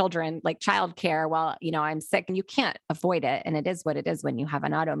and children, like childcare while, I'm sick, and you can't avoid it. And it is what it is when you have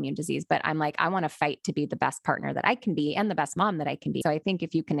an autoimmune disease. But I'm like, I want to fight to be the best partner that I can be and the best mom that I can be. So I think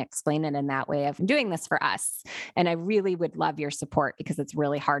if you can explain it in that way of doing this for us, and I really would love your support because it's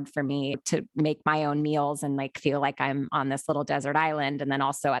really hard for me to make my own meals and like feel like I'm on this little desert island. And then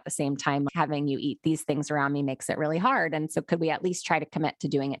also at the same time, having you eat these things around me makes it really hard. And so could we at least try to commit to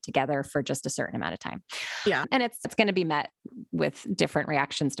doing it together for just a certain amount of time? Yeah. And it's going to be met with different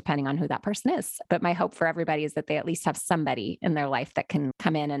reactions depending on who that person is. But my hope for everybody is that they at least have somebody in their life that can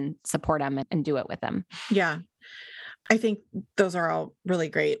come in and support them and do it with them. Yeah. I think those are all really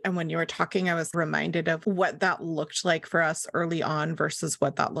great. And when you were talking, I was reminded of what that looked like for us early on versus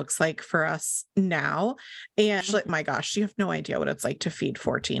what that looks like for us now. And my gosh, you have no idea what it's like to feed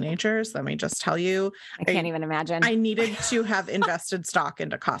 4 teenagers. Let me just tell you. I can't even imagine. I needed to have invested stock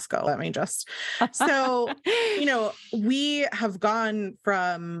into Costco. So, we have gone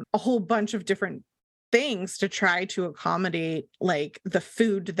from a whole bunch of different things to try to accommodate like the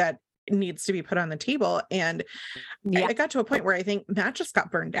food that needs to be put on the table. And it got to a point where I think Matt just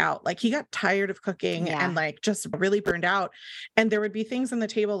got burned out. Like he got tired of cooking and like just really burned out. And there would be things on the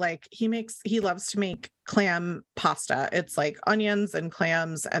table, like he loves to make clam pasta. It's like onions and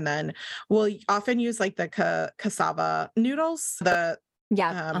clams. And then we'll often use like the cassava noodles,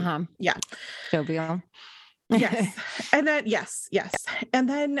 Jovial. Yes. And then, yes. And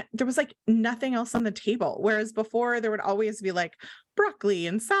then there was like nothing else on the table. Whereas before there would always be like broccoli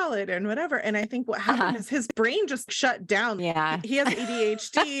and salad and whatever. And I think what happened is his brain just shut down. Yeah. He has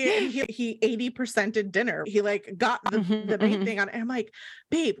ADHD and he 80%ed dinner. He like got the main thing on it. And I'm like,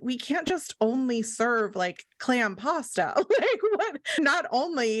 babe, we can't just only serve like clam pasta. Like what? Not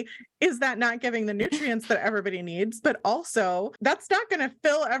only is that not giving the nutrients that everybody needs, but also that's not going to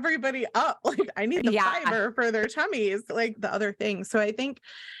fill everybody up. Like I need the fiber for their tummies, like the other things. So I think,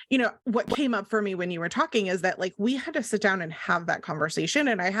 what came up for me when you were talking is that like we had to sit down and have that conversation,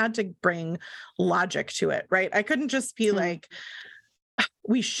 and I had to bring logic to it, right? I couldn't just be like,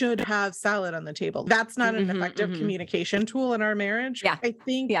 we should have salad on the table. That's not an effective communication tool in our marriage. Yeah. I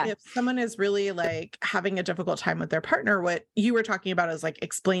think if someone is really like having a difficult time with their partner, what you were talking about is like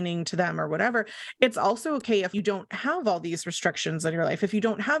explaining to them or whatever. It's also okay if you don't have all these restrictions in your life, if you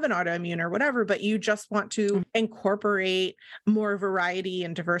don't have an autoimmune or whatever, but you just want to incorporate more variety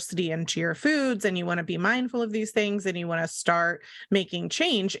and diversity into your foods, and you want to be mindful of these things, and you want to start making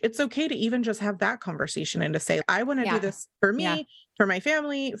change. It's okay to even just have that conversation and to say, I want to do this for me, for my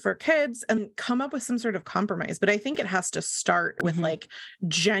family, for kids, and come up with some sort of compromise. But I think it has to start with like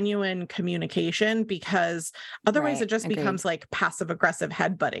genuine communication, because otherwise it just becomes like passive aggressive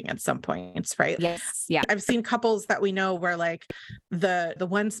headbutting at some points, right? Yes. Yeah. I've seen couples that we know where like the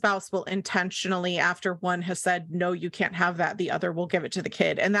one spouse will intentionally, after one has said, no, you can't have that, the other will give it to the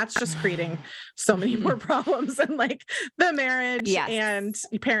kid. And that's just creating so many more problems in like the marriage and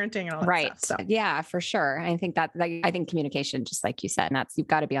parenting and all that stuff. So. Yeah, for sure. I think I think communication, just like you said, and you've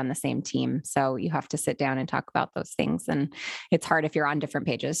got to be on the same team. So you have to sit down and talk about those things. And it's hard if you're on different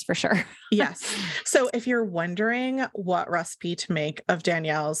pages, for sure. Yes. So if you're wondering what recipe to make of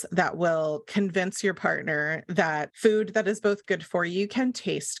Danielle's that will convince your partner that food that is both good for you can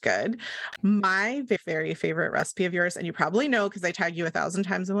taste good, my very favorite recipe of yours, and you probably know because I tag you 1,000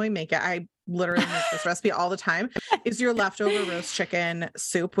 times when we make it, I literally make this recipe all the time, is your leftover roast chicken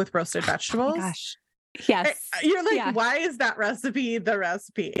soup with roasted vegetables. Oh my gosh. Yes. You're like, why is that recipe the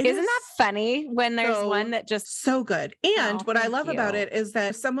recipe? Isn't that funny when there's one that just so good? And what I love about it is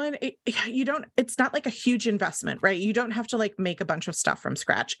that it's not like a huge investment, right? You don't have to like make a bunch of stuff from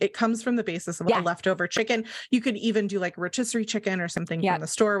scratch. It comes from the basis of a leftover chicken. You could even do like rotisserie chicken or something from the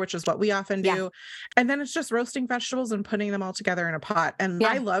store, which is what we often do. And then it's just roasting vegetables and putting them all together in a pot. And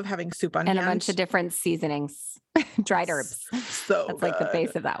I love having soup on hand. And a bunch of different seasonings. Dried herbs. So that's like the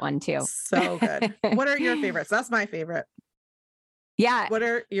base of that one too. So good. What are your favorites? That's my favorite. Yeah. What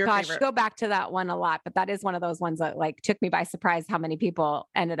are your favorite? Go back to that one a lot, but that is one of those ones that like took me by surprise how many people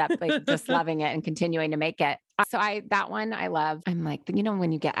ended up like just loving it and continuing to make it. So that one I love. I'm like,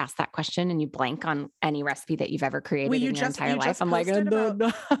 when you get asked that question and you blank on any recipe that you've ever created in your entire life, I'm like,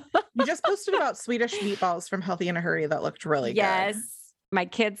 no. You just posted about Swedish meatballs from Healthy in a Hurry that looked really good. Yes. My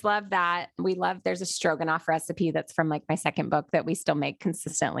kids love that. There's a stroganoff recipe that's from like my second book that we still make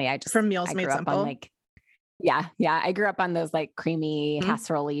consistently. From Meals Made Simple. I grew up on those like creamy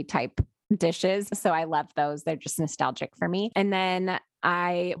casserole type dishes. So I love those. They're just nostalgic for me. And then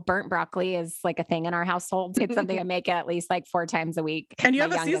burnt broccoli is like a thing in our household. It's something I make at least like 4 times a week. And you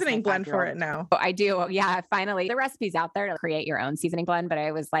have a seasoning blend for it now. Oh, I do. Yeah. Finally, the recipe's out there to create your own seasoning blend, but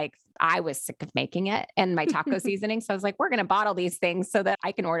I was sick of making it and my taco seasoning. So I was like, we're going to bottle these things so that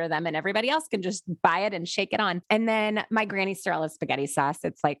I can order them and everybody else can just buy it and shake it on. And then my Granny Storella spaghetti sauce.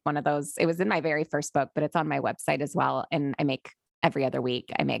 It's like one of those, it was in my very first book, but it's on my website as well. And I make every other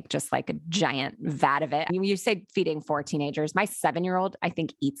week. I make just like a giant vat of it. You say feeding 4 teenagers. My 7-year-old, I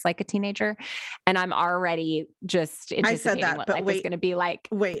think, eats like a teenager. And I'm already just anticipating what life is going to be like.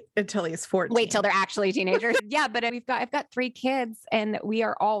 Wait until he's 14. Wait till they're actually teenagers. Yeah. But I've got 3 kids and we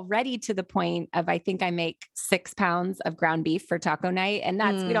are already to the point of, I think I make 6 pounds of ground beef for taco night. And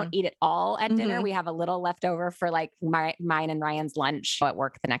we don't eat it all at dinner. We have a little left over for like mine and Ryan's lunch at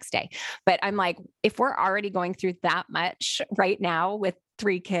work the next day. But I'm like, if we're already going through that much right now with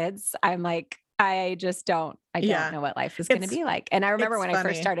 3 kids, I'm like, I don't know what life is going to be like. And I remember when I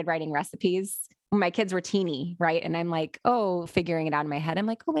first started writing recipes, my kids were teeny, right? And I'm like, figuring it out in my head. I'm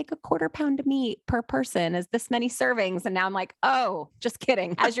like, like a 1/4 pound of meat per person is this many servings. And now I'm like, just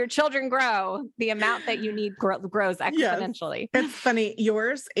kidding. As your children grow, the amount that you need grows exponentially. Yes. It's funny.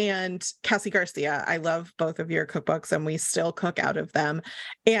 Yours and Cassie Garcia, I love both of your cookbooks and we still cook out of them.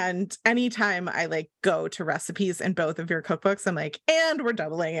 And anytime I like go to recipes in both of your cookbooks, I'm like, and we're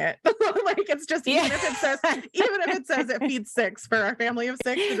doubling it. Like it's just, even if it says it feeds 6 for our family of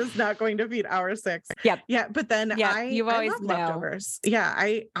 6, it is not going to feed our 6. Yep. Yeah. But then you've always love leftovers. Yeah.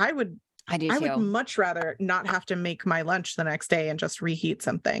 I would much rather not have to make my lunch the next day and just reheat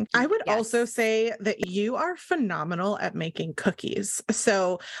something. I would also say that you are phenomenal at making cookies.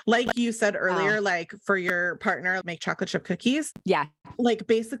 So like you said earlier, like for your partner, make chocolate chip cookies. Yeah. Like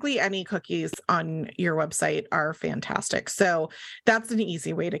basically any cookies on your website are fantastic. So that's an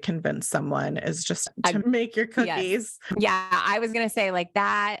easy way to convince someone is just to make your cookies. Yes. Yeah. I was going to say like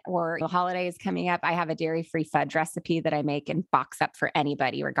that, or the holidays coming up. I have a dairy-free fudge recipe that I make and box up for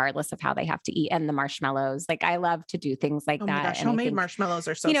anybody, regardless of how they have to eat, and the marshmallows. Like I love to do things like that. My gosh, homemade marshmallows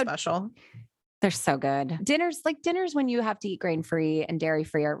are so special. They're so good. Dinners when you have to eat grain-free and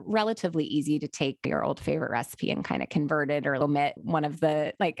dairy-free are relatively easy to take your old favorite recipe and kind of convert it or omit one of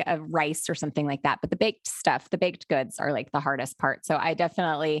the, like a rice or something like that. But the baked stuff, the baked goods are like the hardest part. So I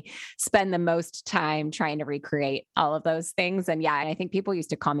definitely spend the most time trying to recreate all of those things. And yeah, and I think people used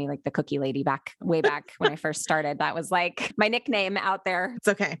to call me like the cookie lady way back when I first started. That was like my nickname out there. It's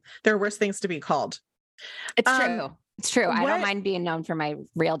okay. There are worse things to be called. It's true. It's true. I don't what- mind being known for my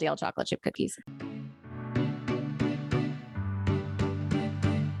real deal chocolate chip cookies.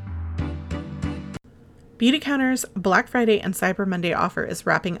 Beautycounter's Black Friday and Cyber Monday offer is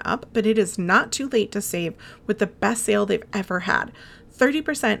wrapping up, but it is not too late to save with the best sale they've ever had.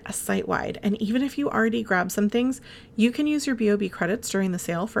 30% site-wide, and even if you already grabbed some things, you can use your BOB credits during the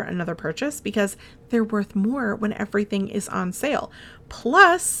sale for another purchase because they're worth more when everything is on sale.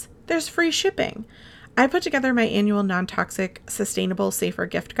 Plus, there's free shipping. I put together my annual non-toxic, sustainable, safer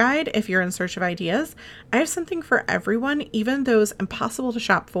gift guide. If you're in search of ideas, I have something for everyone, even those impossible to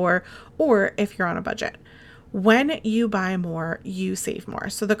shop for, or if you're on a budget. When you buy more, you save more.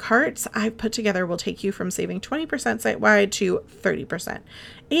 So the carts I've put together will take you from saving 20% site-wide to 30%.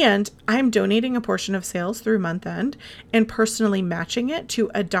 And I'm donating a portion of sales through month end and personally matching it to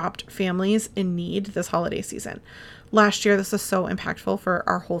adopt families in need this holiday season. Last year, this was so impactful for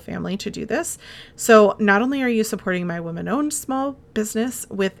our whole family to do this. So not only are you supporting my women-owned small business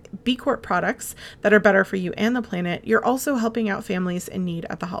with B Corp products that are better for you and the planet, you're also helping out families in need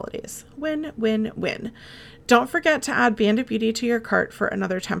at the holidays. Win, win, win. Don't forget to add Bandit Beauty to your cart for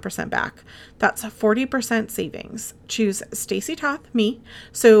another 10% back. That's a 40% savings. Choose Stacy Toth, me,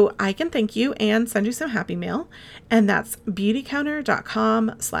 so I can thank you and send you some happy mail. And that's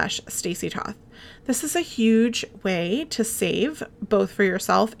beautycounter.com/Stacy Toth. This is a huge way to save both for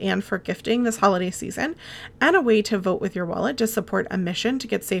yourself and for gifting this holiday season, and a way to vote with your wallet to support a mission to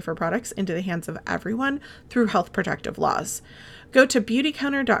get safer products into the hands of everyone through health protective laws. Go to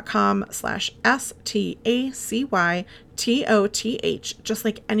beautycounter.com/STACYTOTH, just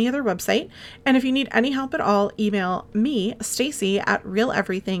like any other website. And if you need any help at all, email me, Stacy, at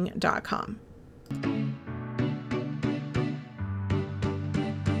realeverything.com.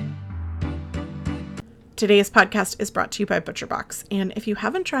 Today's podcast is brought to you by ButcherBox. And if you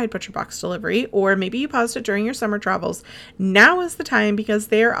haven't tried ButcherBox delivery, or maybe you paused it during your summer travels, now is the time because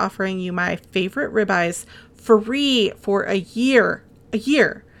they are offering you my favorite ribeyes free for a year,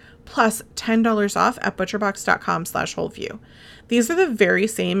 plus $10 off at butcherbox.com/wholeview. These are the very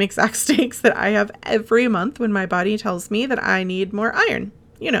same exact steaks that I have every month when my body tells me that I need more iron.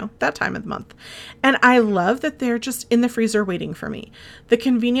 You know, that time of the month. And I love that they're just in the freezer waiting for me. The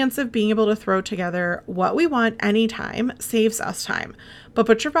convenience of being able to throw together what we want anytime saves us time. But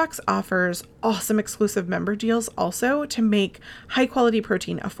ButcherBox offers awesome exclusive member deals also to make high quality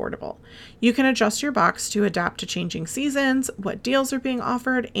protein affordable. You can adjust your box to adapt to changing seasons, what deals are being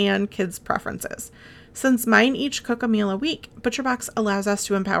offered, and kids' preferences. Since mine each cook a meal a week, ButcherBox allows us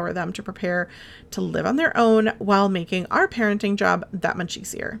to empower them to prepare to live on their own while making our parenting job that much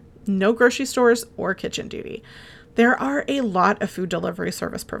easier. No grocery stores or kitchen duty. There are a lot of food delivery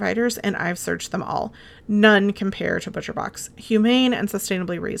service providers, and I've searched them all. None compare to ButcherBox. Humane and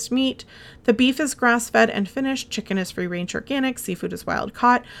sustainably raised meat. The beef is grass-fed and finished. Chicken is free-range organic. Seafood is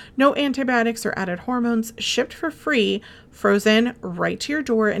wild-caught. No antibiotics or added hormones. Shipped for free, frozen right to your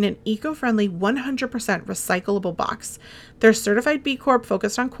door in an eco-friendly 100% recyclable box. They're certified B Corp,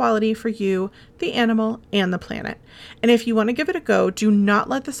 focused on quality for you, the animal, and the planet. And if you want to give it a go, do not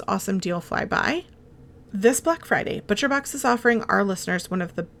let this awesome deal fly by. This Black Friday, ButcherBox is offering our listeners one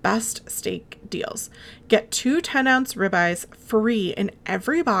of the best steak deals. Get 2 10-ounce ribeyes free in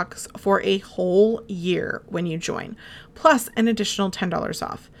every box for a whole year when you join, plus an additional $10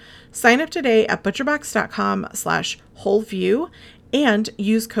 off. Sign up today at butcherbox.com/wholeview and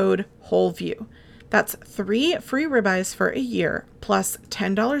use code WHOLEVIEW. That's 3 free ribeyes for a year, plus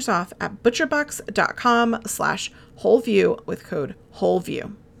 $10 off at butcherbox.com/wholeview with code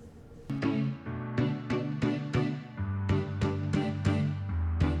WHOLEVIEW.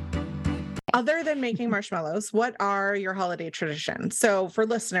 Other than making marshmallows, what are your holiday traditions? So for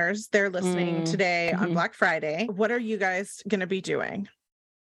listeners, they're listening today on Black Friday. What are you guys going to be doing?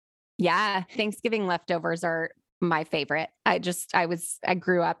 Yeah, Thanksgiving leftovers are my favorite. I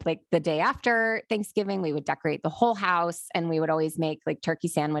grew up like the day after Thanksgiving, we would decorate the whole house and we would always make like turkey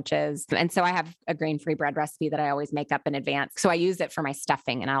sandwiches. And so I have a grain-free bread recipe that I always make up in advance. So I use it for my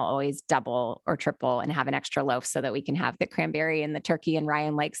stuffing, and I'll always double or triple and have an extra loaf so that we can have the cranberry and the turkey. And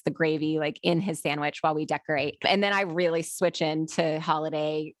Ryan likes the gravy like in his sandwich while we decorate. And then I really switch into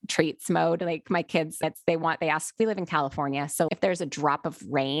holiday treats mode. Like my kids, they ask, we live in California. So if there's a drop of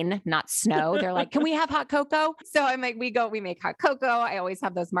rain, not snow, they're like, can we have hot cocoa? So I'm like, we make hot cocoa. I always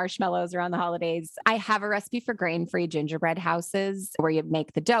have those marshmallows around the holidays. I have a recipe for grain-free gingerbread houses where you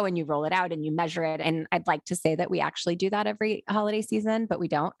make the dough and you roll it out and you measure it. And I'd like to say that we actually do that every holiday season, but we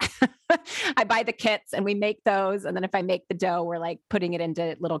don't. I buy the kits and we make those. And then if I make the dough, we're like putting it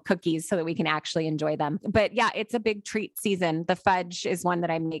into little cookies so that we can actually enjoy them. But yeah, it's a big treat season. The fudge is one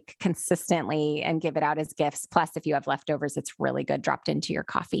that I make consistently and give it out as gifts. Plus, if you have leftovers, it's really good dropped into your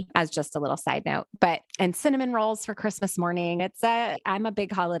coffee, as just a little side note. And cinnamon rolls for Christmas morning. I'm a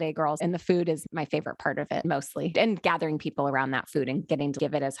big holiday girl, and the food is my favorite part of it mostly. And gathering people around that food and getting to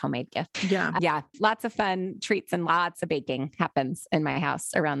give it as homemade gift. Yeah. Yeah. Lots of fun treats and lots of baking happens in my house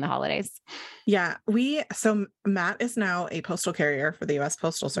around the holidays. Yeah. So Matt is now a postal carrier for the U.S.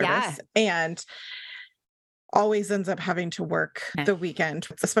 Postal Service and always ends up having to work the weekend,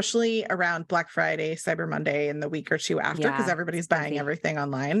 especially around Black Friday, Cyber Monday, and the week or two after, because everybody's buying everything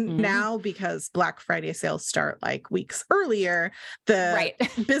online now, because Black Friday sales start like weeks earlier. The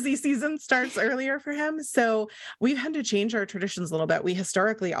busy season starts earlier for him. So we've had to change our traditions a little bit. We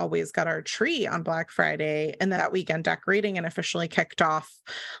historically always got our tree on Black Friday and that weekend decorating, and officially kicked off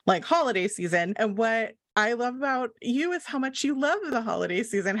like holiday season. And what I love about you is how much you love the holiday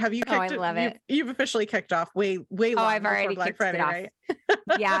season. Have you kicked I love it. You've officially kicked off way long I've already before Black Friday, right?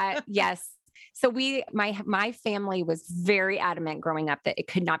 Yeah. Yes. So my family was very adamant growing up that it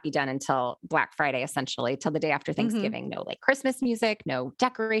could not be done until Black Friday, essentially till the day after Thanksgiving. No like Christmas music, no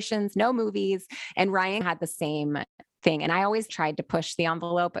decorations, no movies. And Ryan had the same thing. And I always tried to push the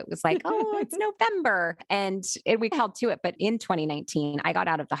envelope. It was like, oh, it's November. And we held to it. But in 2019, I got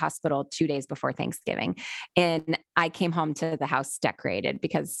out of the hospital 2 days before Thanksgiving. And I came home to the house decorated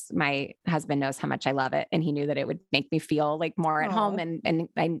because my husband knows how much I love it. And he knew that it would make me feel like more at home. And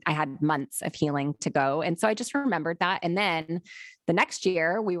I had months of healing to go. And so I just remembered that. And then the next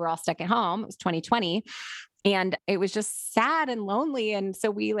year we were all stuck at home. It was 2020. And it was just sad and lonely. And so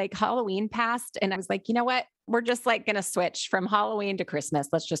we like Halloween passed, and I was like, you know what? We're just like going to switch from Halloween to Christmas.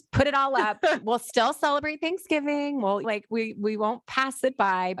 Let's just put it all up. We'll still celebrate Thanksgiving. We'll like, we won't pass it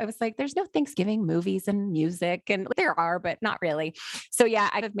by. I was like, there's no Thanksgiving movies and music, and there are, but not really. So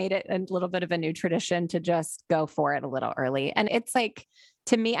yeah, I've made it a little bit of a new tradition to just go for it a little early. And it's like,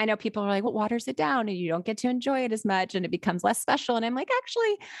 to me, I know people are like, well, waters it down and you don't get to enjoy it as much and it becomes less special. And I'm like,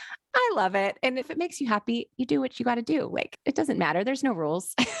 actually, I love it. And if it makes you happy, you do what you got to do. Like, it doesn't matter. There's no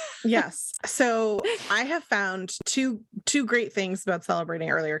rules. Yes. So I have found two great things about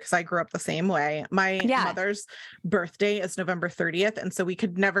celebrating earlier, because I grew up the same way. My mother's birthday is November 30th. And so we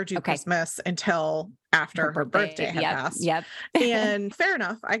could never do Christmas until after her birthday had passed. Yep. And fair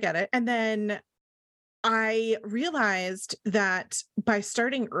enough. I get it. And then I realized that by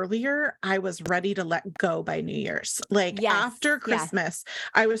starting earlier, I was ready to let go by New Year's. Like after Christmas,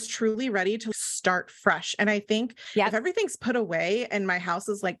 I was truly ready to start fresh. And I think if everything's put away and my house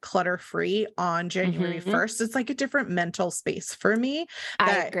is like clutter free on January 1st, it's like a different mental space for me.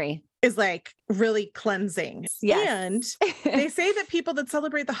 I agree. Is like really cleansing. Yes. And they say that people that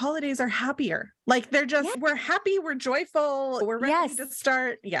celebrate the holidays are happier. Like they're just, we're happy, we're joyful, we're ready to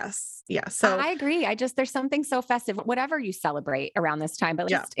start. Yes. Yes. So I agree. There's something so festive, whatever you celebrate around this time,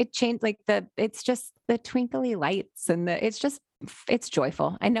 but it changed like it's just the twinkly lights and it's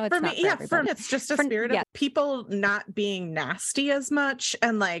joyful. I know it's for not me, for everybody. For me, it's just a spirit of people not being nasty as much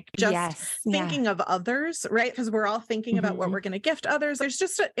and like just thinking of others, right? Because we're all thinking about what we're going to gift others. There's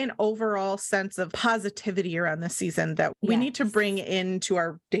just an overall sense of positivity around this season that we need to bring into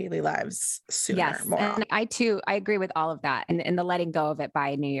our daily lives sooner. More. And I agree with all of that and the letting go of it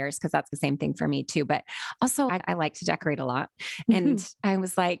by New Year's, because that's the same thing for me too. But also I like to decorate a lot. And I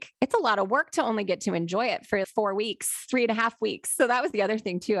was like, it's a lot of work to only get to enjoy it for 4 weeks, 3.5 weeks. So that was the other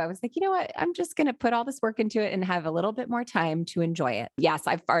thing too. I was like, you know what? I'm just going to put all this work into it and have a little bit more time to enjoy it. Yes,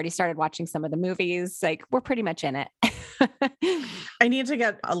 I've already started watching some of the movies. Like we're pretty much in it. I need to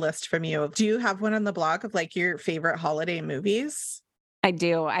get a list from you. Do you have one on the blog of like your favorite holiday movies? I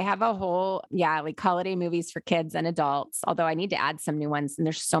do. I have a whole, like holiday movies for kids and adults, although I need to add some new ones. And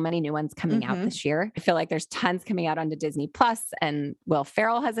there's so many new ones coming out Mhm. this year. I feel like there's tons coming out onto Disney Plus, and Will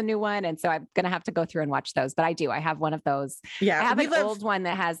Ferrell has a new one. And so I'm going to have to go through and watch those. But I do. I have one of those. I Yeah, have we an live old one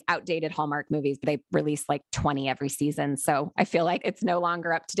that has outdated Hallmark movies, but they release like 20 every season. So I feel like it's no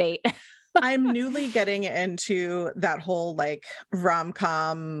longer up to date. I'm newly getting into that whole like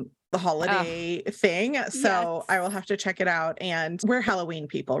rom-com Oh, holiday thing. yes. So I will have to check it out. And we're Halloween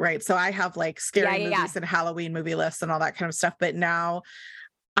people, right? So I have like Yeah, scary yeah, yeah. movies and Halloween movie lists and all that kind of stuff. But now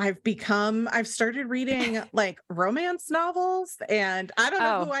I've started reading like romance novels, and I don't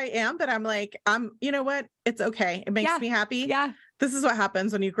know who Oh, I am, but I'm like, you know what? It's okay. It makes yeah. me happy. Yeah. This is what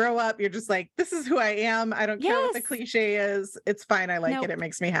happens when you grow up. You're just like, this is who I am. I don't care what the Yes. cliche is. It's fine. I like it. No, It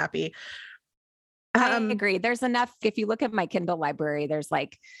makes me happy. I Um, agree. There's enough. If you look at my Kindle library, there's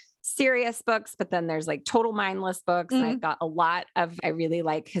like serious books, but then there's like total mindless books. And I've mm, got a lot of, I really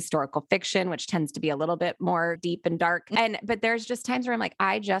like historical fiction, which tends to be a little bit more deep and dark. But there's just times where I'm like,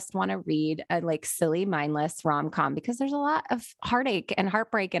 I just want to read a like silly, mindless rom com because there's a lot of heartache and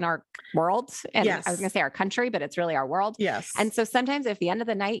heartbreak in our world. And I was going yes. to say our country, but it's really our world. Yes. And so sometimes at the end of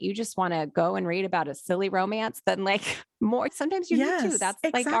the night, you just want to go and read about a silly romance, then like more, sometimes you need to. Yes, That's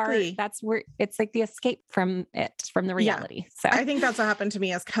like exactly. that's where it's like the escape from it, from the Yeah. reality. So I think that's what happened to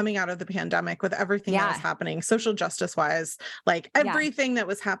me as coming out of the pandemic with everything that was yeah, happening, social justice wise, like yeah, everything that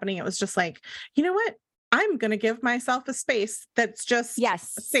was happening. It was just like, you know what? I'm going to give myself a space that's just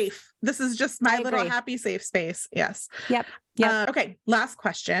yes, safe. This is just I my little agree. happy, safe space. Yes. Yep, yep. Okay. Last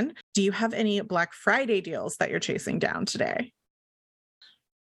question. Do you have any Black Friday deals that you're chasing down today?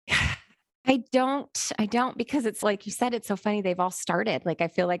 I don't because it's like you said, it's so funny. They've all started. Like I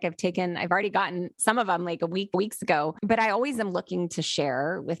feel like I've already gotten some of them like weeks ago, but I always am looking to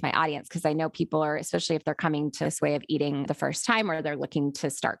share with my audience because I know people are, especially if they're coming to this way of eating the first time or they're looking to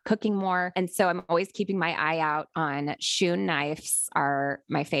start cooking more. And so I'm always keeping my eye out on Shun knives are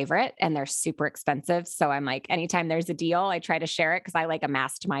my favorite and they're super expensive. So I'm like, anytime there's a deal, I try to share it because I like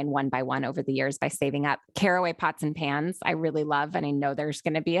amassed mine one by one over the years by saving up. Caraway pots and pans, I really love, and I know there's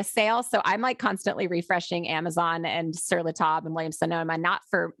going to be a sale. So I'm like constantly refreshing Amazon and Sur La Table and Williams Sonoma, not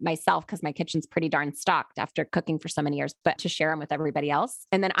for myself because my kitchen's pretty darn stocked after cooking for so many years, but to share them with everybody else.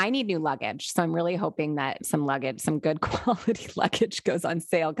 And then I need new luggage. So I'm really hoping that some good quality luggage goes on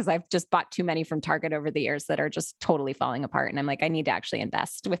sale because I've just bought too many from Target over the years that are just totally falling apart. And I'm like, I need to actually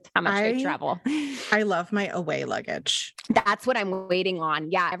invest with how much I I travel. I love my away luggage. That's what I'm waiting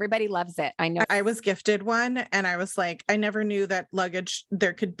on. Yeah, everybody loves it. I know. I was gifted one and I was like, I never knew that luggage,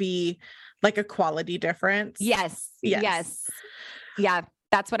 there could be like a quality difference. Yes. Yes. Yes. Yeah.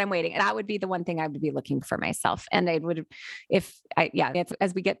 That's what I'm waiting. That would be the one thing I would be looking for myself. And I would, it's,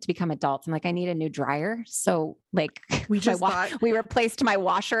 as we get to become adults, I'm like, I need a new dryer. So like We just bought, we replaced my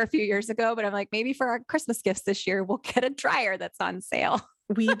washer a few years ago, but I'm like, maybe for our Christmas gifts this year, we'll get a dryer that's on sale.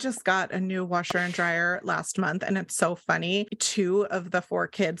 we just got a new washer and dryer last month. And it's so funny. Two of the four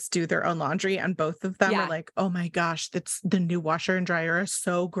kids do their own laundry, and both of them are Yeah. like, oh my gosh, that's the new washer and dryer is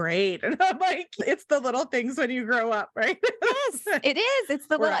so great. And I'm like, it's the little things when you grow up, right? Yes, it is. It's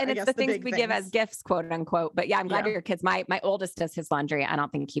the Or little, and I it's guess the the things big we give as things. gifts, quote unquote. But yeah, I'm glad Yeah. your kids. My oldest does his laundry. I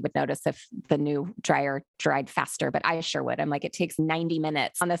don't think he would notice if the new dryer dried faster, but I sure would. I'm like, it takes 90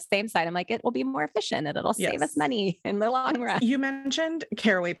 minutes. On the same side, I'm like, it will be more efficient and it'll save us Yes. money in the long run. You mentioned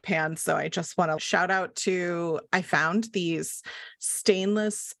caraway pans, so I just want to shout out to I found these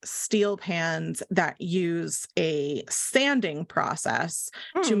stainless steel pans that use a sanding process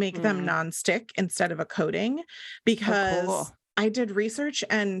to make them Mhm. nonstick instead of a coating Oh, because cool. I did research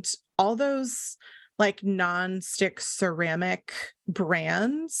and all those like non-stick ceramic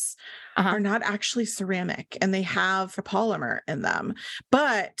brands Uh-huh. are not actually ceramic and they have a polymer in them.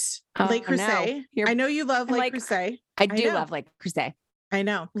 But Le Oh no. Creuset, I know you love I'm Le like, Creuset. I I do know. love like Creuset. I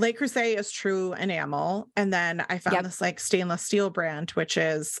know. Le Creuset is true enamel. And then I found Yep. this like stainless steel brand, which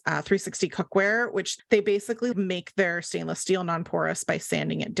is 360 cookware, which they basically make their stainless steel non-porous by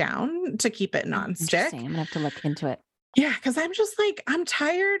sanding it down to keep it Oh, non-stick. interesting. I'm gonna have to look into it. Yeah, because I'm just like, I'm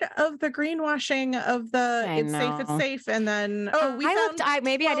tired of the greenwashing of the I it's know. safe. And then, oh, we found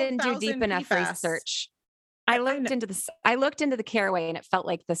Maybe I didn't do deep 12,000 enough PFAS. research. I know. I looked into the caraway and it felt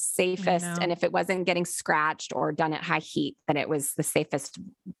like the I safest. And know. if it wasn't getting scratched or done at high heat, then it was the safest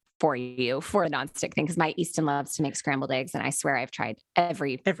for you for the nonstick thing because my Easton loves to make scrambled eggs, and I swear I've tried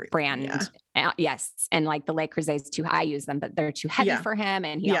every brand. Yeah. Yes, and like the Le Creuset's too. I use them, but they're too heavy for him,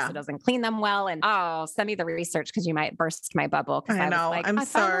 and he also doesn't clean them well. And send me the research because you might burst my bubble. Because I was like, I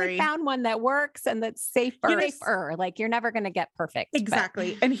finally found one that works and that's safer. Like you're never going to get perfect.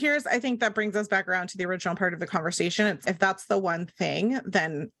 Exactly. And I think that brings us back around to the original part of the conversation. It's, if that's the one thing,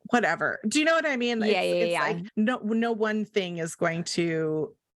 then whatever. Do you know what I mean? It's like no one thing is going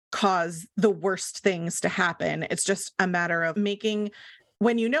to cause the worst things to happen. It's just a matter of making,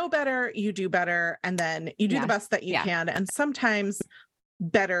 when you know better, you do better, and then you do the best that you can. And sometimes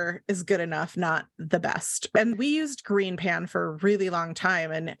better is good enough, not the best. And we used Green Pan for a really long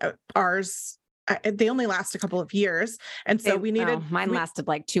time, and ours, they only last a couple of years. And so mine lasted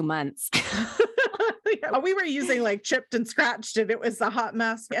like 2 months. We were using like chipped and scratched, and it was a hot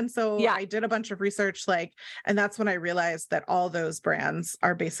mess. And so I did a bunch of research, and that's when I realized that all those brands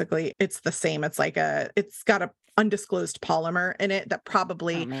are basically, it's the same. It's like it's got a undisclosed polymer in it that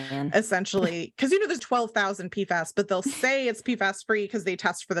probably essentially, because there's 12,000 PFAS, but they'll say it's PFAS free because they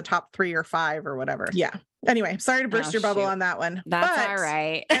test for the top 3 or 5 or whatever. Yeah. Anyway, sorry to burst your bubble on that one. That's all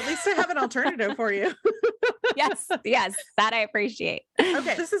right. At least I have an alternative for you. Yes, that I appreciate.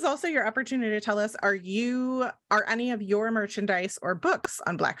 Okay. This is also your opportunity to tell us, are any of your merchandise or books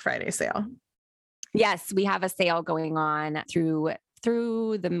on Black Friday sale? Yes, we have a sale going on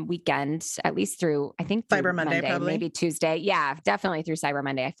through the weekend, at least through, I think, Cyber Monday, probably. Maybe Tuesday. Yeah, definitely through Cyber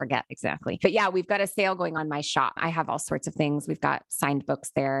Monday. I forget exactly. But yeah, we've got a sale going on my shop. I have all sorts of things. We've got signed books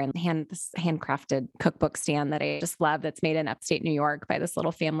there and this handcrafted cookbook stand that I just love that's made in upstate New York by this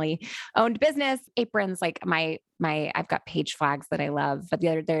little family owned business. Aprons, like I've got page flags that I love, but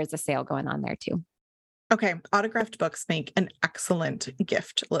there's a sale going on there too. Okay. Autographed books make an excellent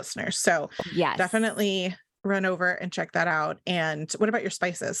gift, listeners. So definitely run over and check that out. And what about your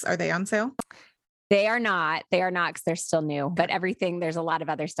spices? Are they on sale? They are not because they're still new, but there's a lot of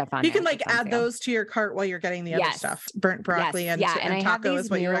other stuff on. You can add those to your cart while you're getting the other stuff. Burnt broccoli and taco is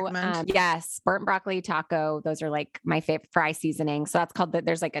what you recommend. Yes. Burnt broccoli, taco. Those are like my favorite fry seasoning. So that's called,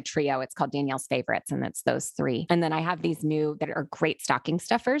 there's like a trio. It's called Danielle's Favorites, and it's those 3. And then I have these new that are great stocking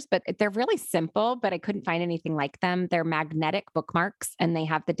stuffers, but they're really simple, but I couldn't find anything like them. They're magnetic bookmarks and they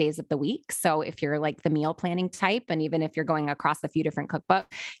have the days of the week. So if you're like the meal planning type, and even if you're going across a few different cookbooks,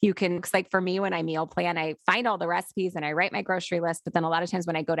 you can, like for me, when I meal plan, I find all the recipes and I write my grocery list. But then a lot of times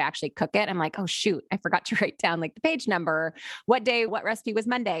when I go to actually cook it, I'm like, oh shoot, I forgot to write down like the page number, what day, what recipe was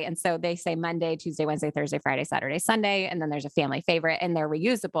Monday. And so they say Monday, Tuesday, Wednesday, Thursday, Friday, Saturday, Sunday. And then there's a family favorite, and they're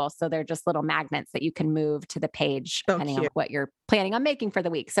reusable. So they're just little magnets that you can move to the page depending on what you're planning on making for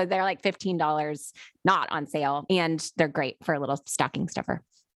the week. So they're like $15, not on sale. And they're great for a little stocking stuffer.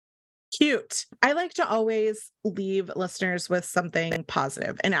 Cute. I like to always leave listeners with something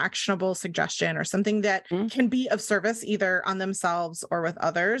positive, an actionable suggestion, or something that can be of service either on themselves or with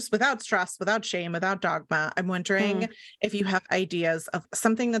others, without stress, without shame, without dogma. I'm wondering if you have ideas of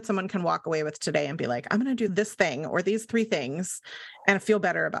something that someone can walk away with today and be like, I'm going to do this thing or these 3 things and feel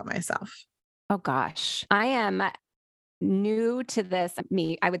better about myself. Oh gosh, I am new to this.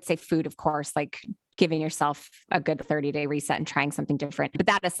 I would say food, of course, like giving yourself a good 30-day reset and trying something different. But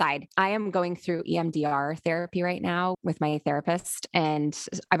that aside, I am going through EMDR therapy right now with my therapist, and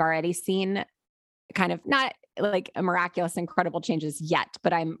I've already seen kind of not like a miraculous, incredible changes yet,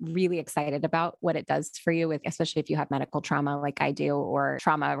 but I'm really excited about what it does for you, especially if you have medical trauma like I do, or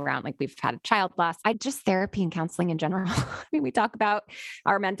trauma around like we've had a child loss. Therapy and counseling in general. I mean, we talk about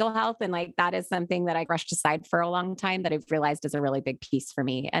our mental health, and like that is something that I brushed aside for a long time that I've realized is a really big piece for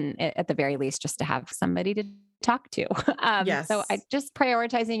me. And at the very least, just to have somebody to talk to. So I just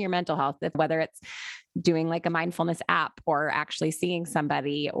prioritizing your mental health, whether it's doing like a mindfulness app or actually seeing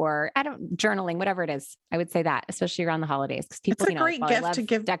somebody or journaling, whatever it is. I would say that, especially around the holidays, because people, it's a great gift to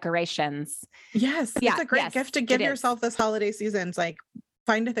give decorations. Yes. It's a great gift to give yourself this holiday season. It's like,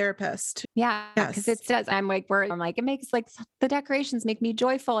 find a therapist. Yeah. Because it does. I'm like, it makes like the decorations make me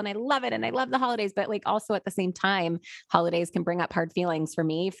joyful and I love it. And I love the holidays, but like also at the same time, holidays can bring up hard feelings for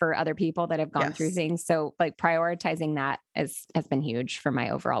me, for other people that have gone through things. So like prioritizing that has been huge for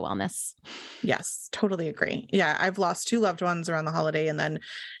my overall wellness. Yes, totally agree. Yeah. I've lost 2 loved ones around the holiday. And then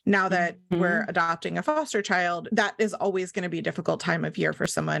now that we're adopting a foster child, that is always going to be a difficult time of year for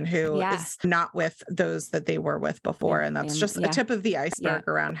someone who is not with those that they were with before. And that's just a tip of the iceberg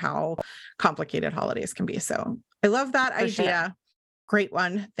around how complicated holidays can be. So I love that idea. Sure. Great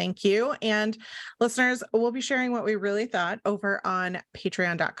one. Thank you. And listeners, we'll be sharing what we really thought over on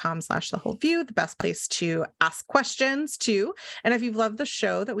patreon.com/thewholeview, the best place to ask questions too. And if you've loved the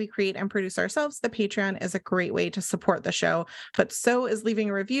show that we create and produce ourselves, the Patreon is a great way to support the show, but so is leaving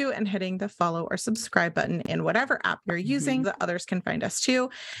a review and hitting the follow or subscribe button in whatever app you're using that others can find us too.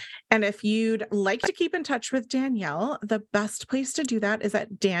 And if you'd like to keep in touch with Danielle, the best place to do that is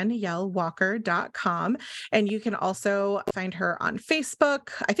at daniellewalker.com. And you can also find her on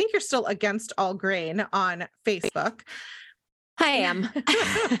Facebook. I think you're still Against All Grain on Facebook. I am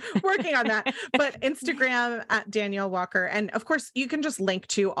working on that, but Instagram at Danielle Walker. And of course, you can just link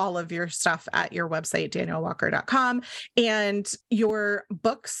to all of your stuff at your website, daniellewalker.com, and your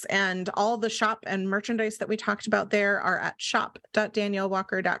books and all the shop and merchandise that we talked about there are at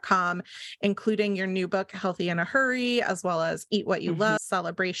shop.daniellewalker.com, including your new book, Healthy in a Hurry, as well as Eat What You Love,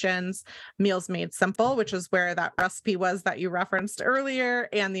 Celebrations, Meals Made Simple, which is where that recipe was that you referenced earlier,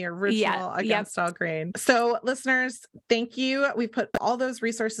 and the original Against All Grain. So listeners, thank you. We've put all those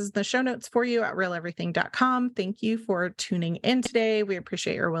resources in the show notes for you at realeverything.com. Thank you for tuning in today. We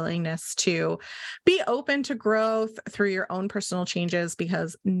appreciate your willingness to be open to growth through your own personal changes,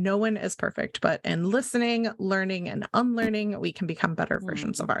 because no one is perfect, but in listening, learning, and unlearning, we can become better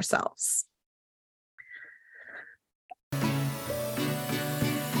versions of ourselves.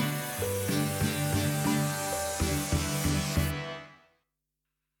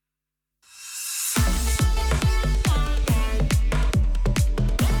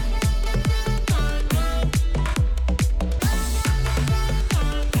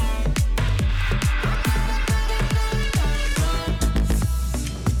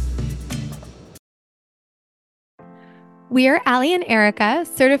 We are Allie and Erica,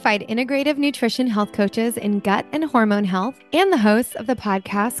 certified integrative nutrition health coaches in gut and hormone health, and the hosts of the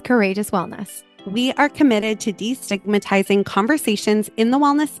podcast Courageous Wellness. We are committed to destigmatizing conversations in the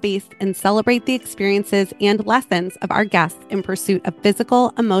wellness space and celebrate the experiences and lessons of our guests in pursuit of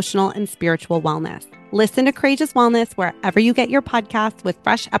physical, emotional, and spiritual wellness. Listen to Courageous Wellness wherever you get your podcasts, with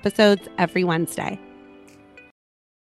fresh episodes every Wednesday.